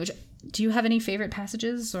beautiful language. Do you have any favorite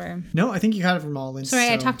passages, or? No, I think you got it from all. Sorry,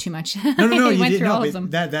 I talked too much. No, I you went did. through No, all of them.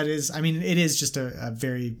 That is. I mean, it is just a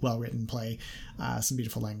very well written play. Some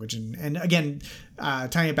beautiful language, and again,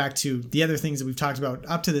 tying it back to the other things that we've talked about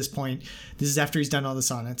up to this point. This is after he's done all the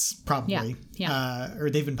sonnets, probably. Yeah. Or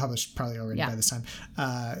they've been published probably already by this time.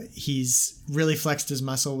 He's really flexed his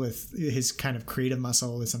muscle with his kind of creative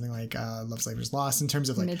muscle with something like Love, Labor's Lost, in terms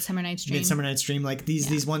of like Midsummer Night's Dream. Midsummer Night's Dream, like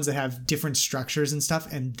these ones that have different structures and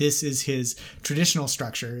stuff, and this is his traditional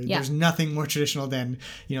structure. Yeah. There's nothing more traditional than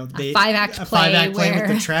a 5-act play with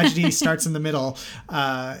the tragedy starts in the middle,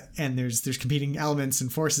 and there's competing elements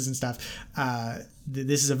and forces and stuff.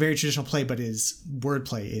 This is a very traditional play, but his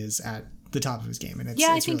wordplay is at the top of his game, and it's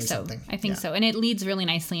I think really so. something. I think so, and it leads really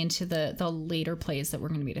nicely into the later plays that we're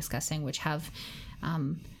going to be discussing, which have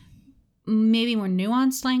maybe more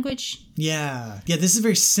nuanced language. Yeah. This is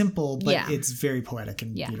very simple, but it's very poetic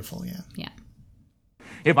and beautiful. Yeah.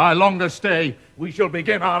 If I longer stay, we shall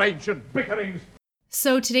begin our ancient bickerings.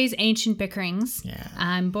 So today's ancient bickerings,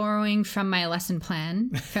 I'm borrowing from my lesson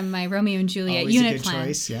plan, from my Romeo and Juliet always unit a good plan.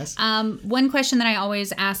 Choice, yes. One question that I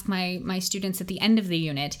always ask my students at the end of the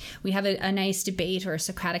unit, we have a nice debate or a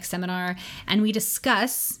Socratic seminar, and we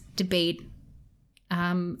debate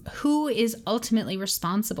who is ultimately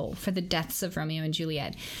responsible for the deaths of Romeo and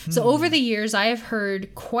Juliet. So over the years, I have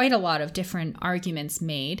heard quite a lot of different arguments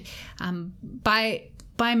made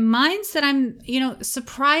by minds that I'm,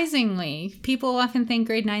 surprisingly, people often think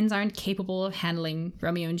grade 9s aren't capable of handling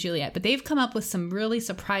Romeo and Juliet, but they've come up with some really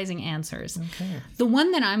surprising answers. Okay. The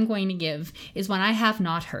one that I'm going to give is one I have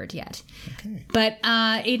not heard yet. Okay. But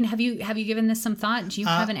Aiden, have you given this some thought? Do you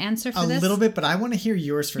have an answer for this? A little bit, but I want to hear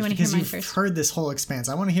yours first, because you've first? heard this whole expanse.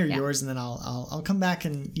 I want to hear yours, and then I'll come back,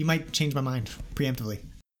 and you might change my mind preemptively.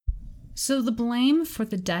 So the blame for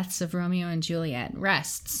the deaths of Romeo and Juliet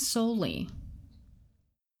rests solely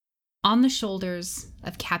on the shoulders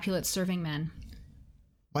of Capulet's serving men.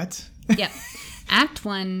 What? Yep. Act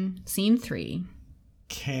 1, Scene 3.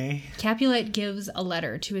 Okay. Capulet gives a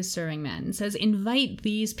letter to his serving men and says, invite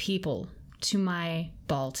these people to my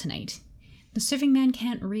ball tonight. The serving man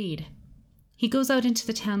can't read. He goes out into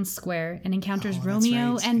the town square and encounters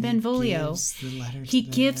Romeo and Benvolio. He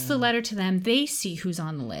gives the letter to them. They see who's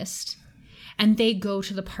on the list, and they go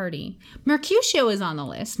to the party. Mercutio is on the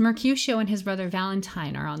list. Mercutio and his brother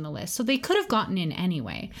Valentine are on the list. So they could have gotten in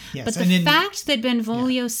anyway. Yes, but the fact that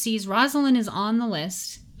Benvolio sees Rosalind is on the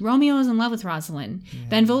list, Romeo is in love with Rosalind.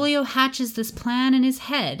 Benvolio hatches this plan in his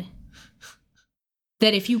head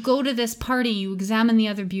that if you go to this party, you examine the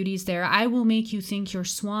other beauties there, I will make you think your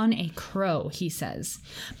swan a crow, he says.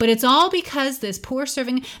 But it's all because this poor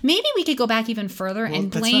serving... Maybe we could go back even further and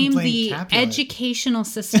blame the Capulet. Educational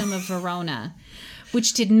system of Verona,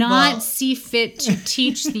 which did not see fit to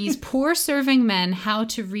teach these poor serving men how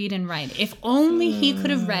to read and write. If only he could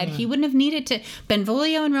have read, he wouldn't have needed to...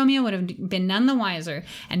 Benvolio and Romeo would have been none the wiser,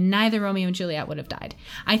 and neither Romeo and Juliet would have died.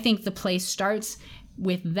 I think the play starts...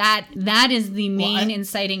 with that. That is the main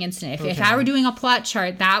inciting incident. If I were doing a plot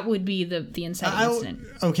chart, that would be the inciting incident.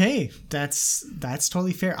 Okay, that's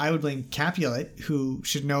totally fair. I would blame Capulet, who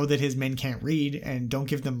should know that his men can't read and don't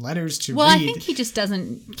give them letters to read. Well, I think he just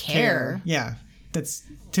doesn't care. Yeah, that's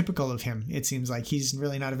typical of him. It seems like he's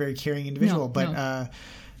really not a very caring individual.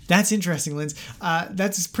 That's interesting, Linz.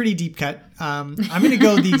 That's a pretty deep cut. I'm going to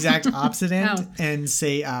go the exact opposite end and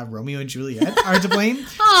say Romeo and Juliet are to blame.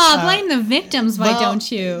 Blame the victims, why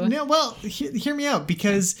don't you? No, well, hear me out,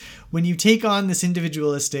 because when you take on this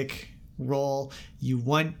individualistic role, you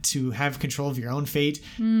want to have control of your own fate.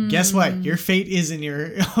 Guess what? Your fate is in your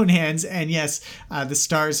own hands. And yes, the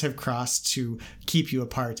stars have crossed to keep you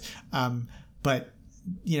apart. But,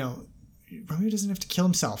 Romeo doesn't have to kill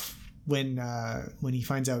himself when he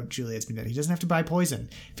finds out Juliet's been dead. He doesn't have to buy poison.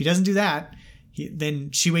 If he doesn't do that,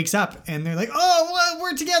 then she wakes up and they're like, oh, well,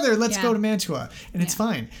 we're together. Let's go to Mantua. And it's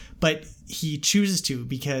fine. But he chooses to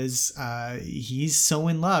because he's so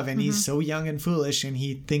in love and he's so young and foolish, and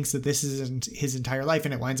he thinks that this isn't his entire life,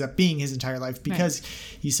 and it winds up being his entire life because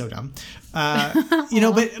he's so dumb.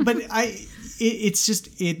 It's just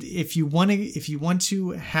if you want to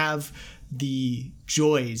have the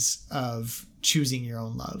joys of choosing your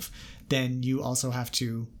own love, then you also have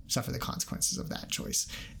to suffer the consequences of that choice.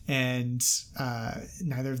 And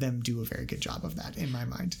neither of them do a very good job of that, in my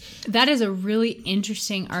mind. That is a really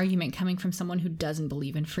interesting argument coming from someone who doesn't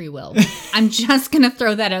believe in free will. I'm just going to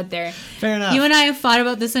throw that out there. Fair enough. You and I have fought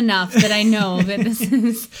about this enough that I know that this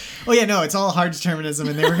is... Oh, yeah, no, it's all hard determinism,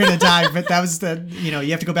 and they were going to die, but that was you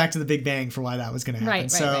have to go back to the Big Bang for why that was going to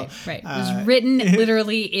happen. Right. It was written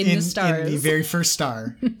literally in the stars. In the very first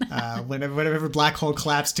star. Whatever black hole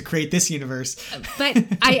collapsed to create this universe. But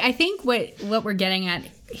I think what we're getting at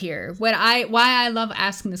here, why I love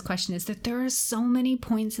asking this question is that there are so many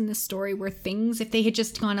points in the story where things, if they had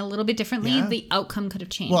just gone a little bit differently, the outcome could have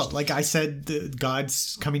changed. Well, like I said, the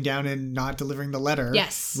gods coming down and not delivering the letter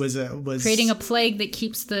was creating a plague that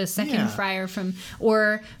keeps the second friar from,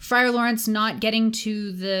 or Friar Lawrence not getting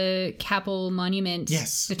to the Capel monument,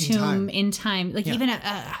 the tomb in time, like even a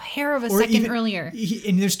hair of a second earlier.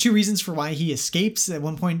 And there's two reasons for why he escapes. At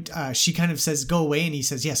one point, she kind of says, "Go away," and he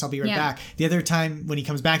says, "Yes, I'll be right back." The other time when he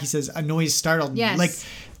comes back, he says, "A noise startled me." Like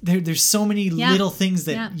there's so many little things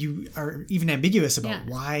that you are even ambiguous about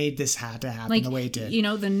why this had to happen the way it did.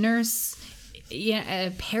 The nurse,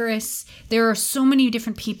 Paris, there are so many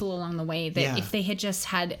different people along the way that if they had just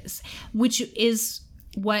had, which is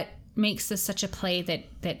what makes this such a play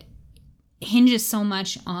that hinges so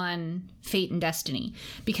much on fate and destiny,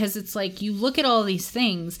 because it's like you look at all these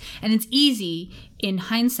things and it's easy in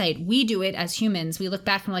hindsight. We do it as humans. We look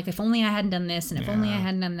back and we're like, if only I hadn't done this and if only I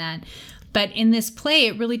hadn't done that. But in this play,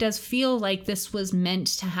 it really does feel like this was meant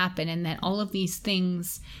to happen, and that all of these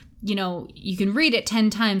things, you can read it 10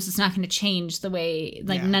 times. It's not going to change the way,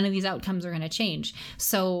 none of these outcomes are going to change.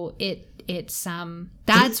 So it's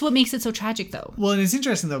that's what makes it so tragic, though. Well, and it's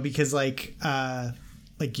interesting though, because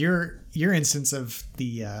your instance of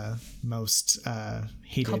the most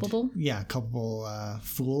hated, culpable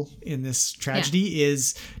fool in this tragedy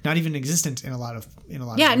is not even existent in a lot of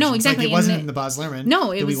no, exactly. Like it wasn't in the Baz Luhrmann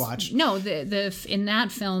that we watched. No, the in that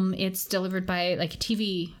film it's delivered by like a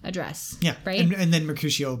TV address. Yeah, right. And then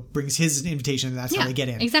Mercutio brings his invitation, and that's how they get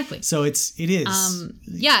in. Exactly. So it is.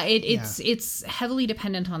 It's heavily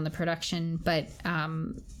dependent on the production, but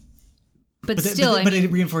still,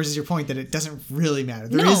 it reinforces your point that it doesn't really matter.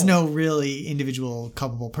 There is no really individual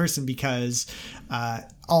culpable person, because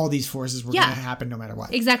all these forces were going to happen no matter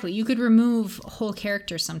what. Exactly. You could remove whole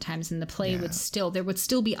characters sometimes, and the play there would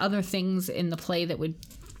still be other things in the play that would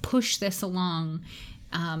push this along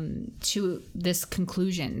to this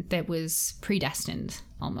conclusion that was predestined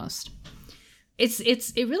almost.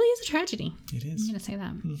 It really is a tragedy. It is. I'm going to say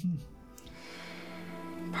that. Mm-hmm.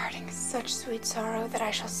 Parting such sweet sorrow that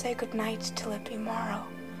I shall say good night till it be morrow.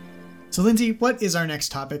 So, Lindsay, what is our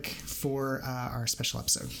next topic for our special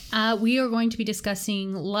episode? We are going to be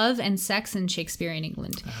discussing love and sex in Shakespearean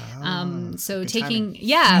England. So taking,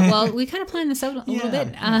 well, we kind of planned this out a little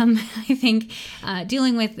bit. I think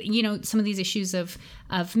dealing with, some of these issues of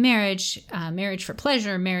marriage, marriage for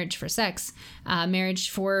pleasure, marriage for sex, marriage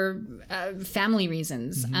for family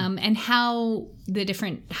reasons, and how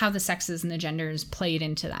the sexes and the genders played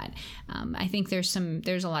into that. I think there's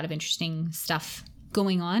a lot of interesting stuff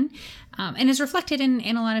going on, and is reflected in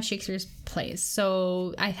a lot of Shakespeare's plays.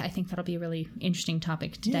 So I think that'll be a really interesting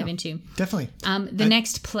topic to dive into. Definitely. The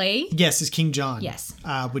next play, yes, is King John. Yes,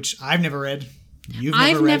 which I've never read.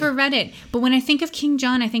 I've never read it, but when I think of King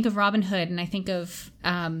John, I think of Robin Hood, and I think of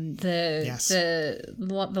the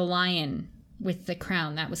lion with the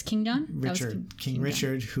crown. That was King John? King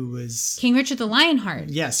Richard, who was... King Richard the Lionheart.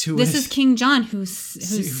 Yes, This is King John who's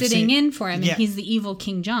sitting in for him, and he's the evil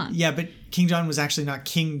King John. Yeah, but King John was actually not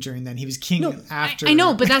king during then. He was king after... I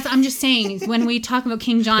know, but I'm just saying, when we talk about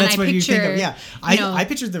King John, that's I what picture... you think of, yeah. I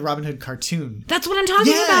pictured the Robin Hood cartoon. That's what I'm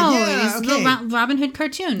talking about. Yeah, it's the Robin Hood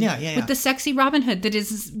cartoon. Yeah. With the sexy Robin Hood that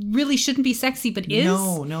really shouldn't be sexy, but is.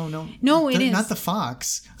 No. No, it is. Not the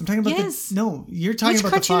fox. I'm talking about you're talking Which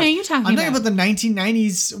about the fox. cartoon are you talking about? I'm talking about the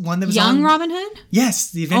 1990s one that was Young on... Robin Hood?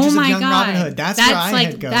 Yes, The Adventures of Young Robin Hood. That's where I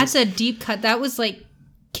had goes. That's a deep cut. That was like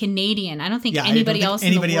Canadian. I don't think anybody else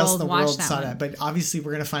in the world watched that saw one. that. But obviously,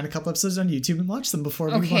 we're going to find a couple episodes on YouTube and watch them before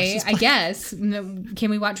we watch this. I guess. Can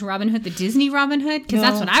we watch Robin Hood, the Disney Robin Hood? Because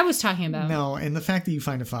that's what I was talking about. No, and the fact that you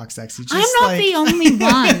find a fox sexy. I'm not the only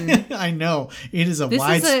one. I know. It is a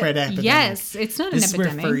widespread epidemic. Yes, it's not an epidemic.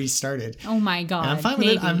 This is where furries started. Oh my God. And I'm fine with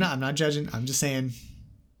it. I'm not judging. I'm just saying,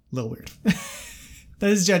 a little weird. That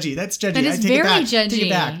is judgy. That's judgy. That is very judgy. Take it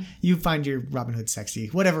back. You find your Robin Hood sexy.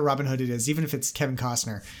 Whatever Robin Hood it is, even if it's Kevin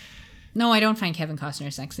Costner. No, I don't find Kevin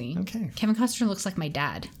Costner sexy. Okay. Kevin Costner looks like my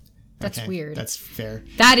dad. That's weird. That's fair.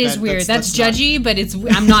 That is weird. That's judgy, but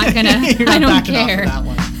I'm not gonna. I don't care. Off of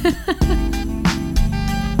that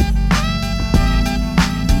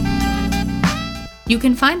one. You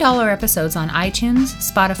can find all our episodes on iTunes,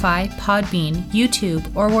 Spotify, Podbean,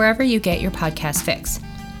 YouTube, or wherever you get your podcast fix.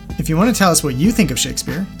 If you want to tell us what you think of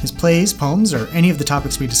Shakespeare, his plays, poems, or any of the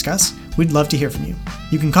topics we discuss, we'd love to hear from you.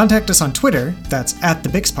 You can contact us on Twitter, that's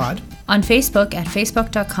 @TheBixPod, on Facebook at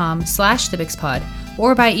facebook.com/TheBixPod,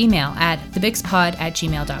 or by email at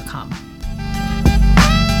thebixpod@gmail.com.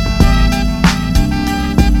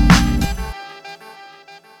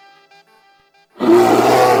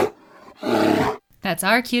 That's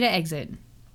our cue to exit.